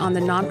like it on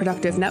the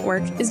Non-Productive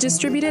Network is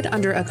distributed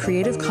under a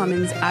Creative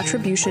Commons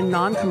Attribution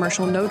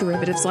Non-Commercial No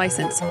Derivatives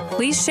license.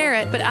 Please share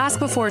it, but ask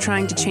before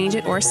trying to change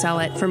it or sell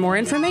it. For more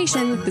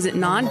information, visit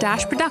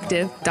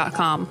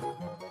non-productive.com.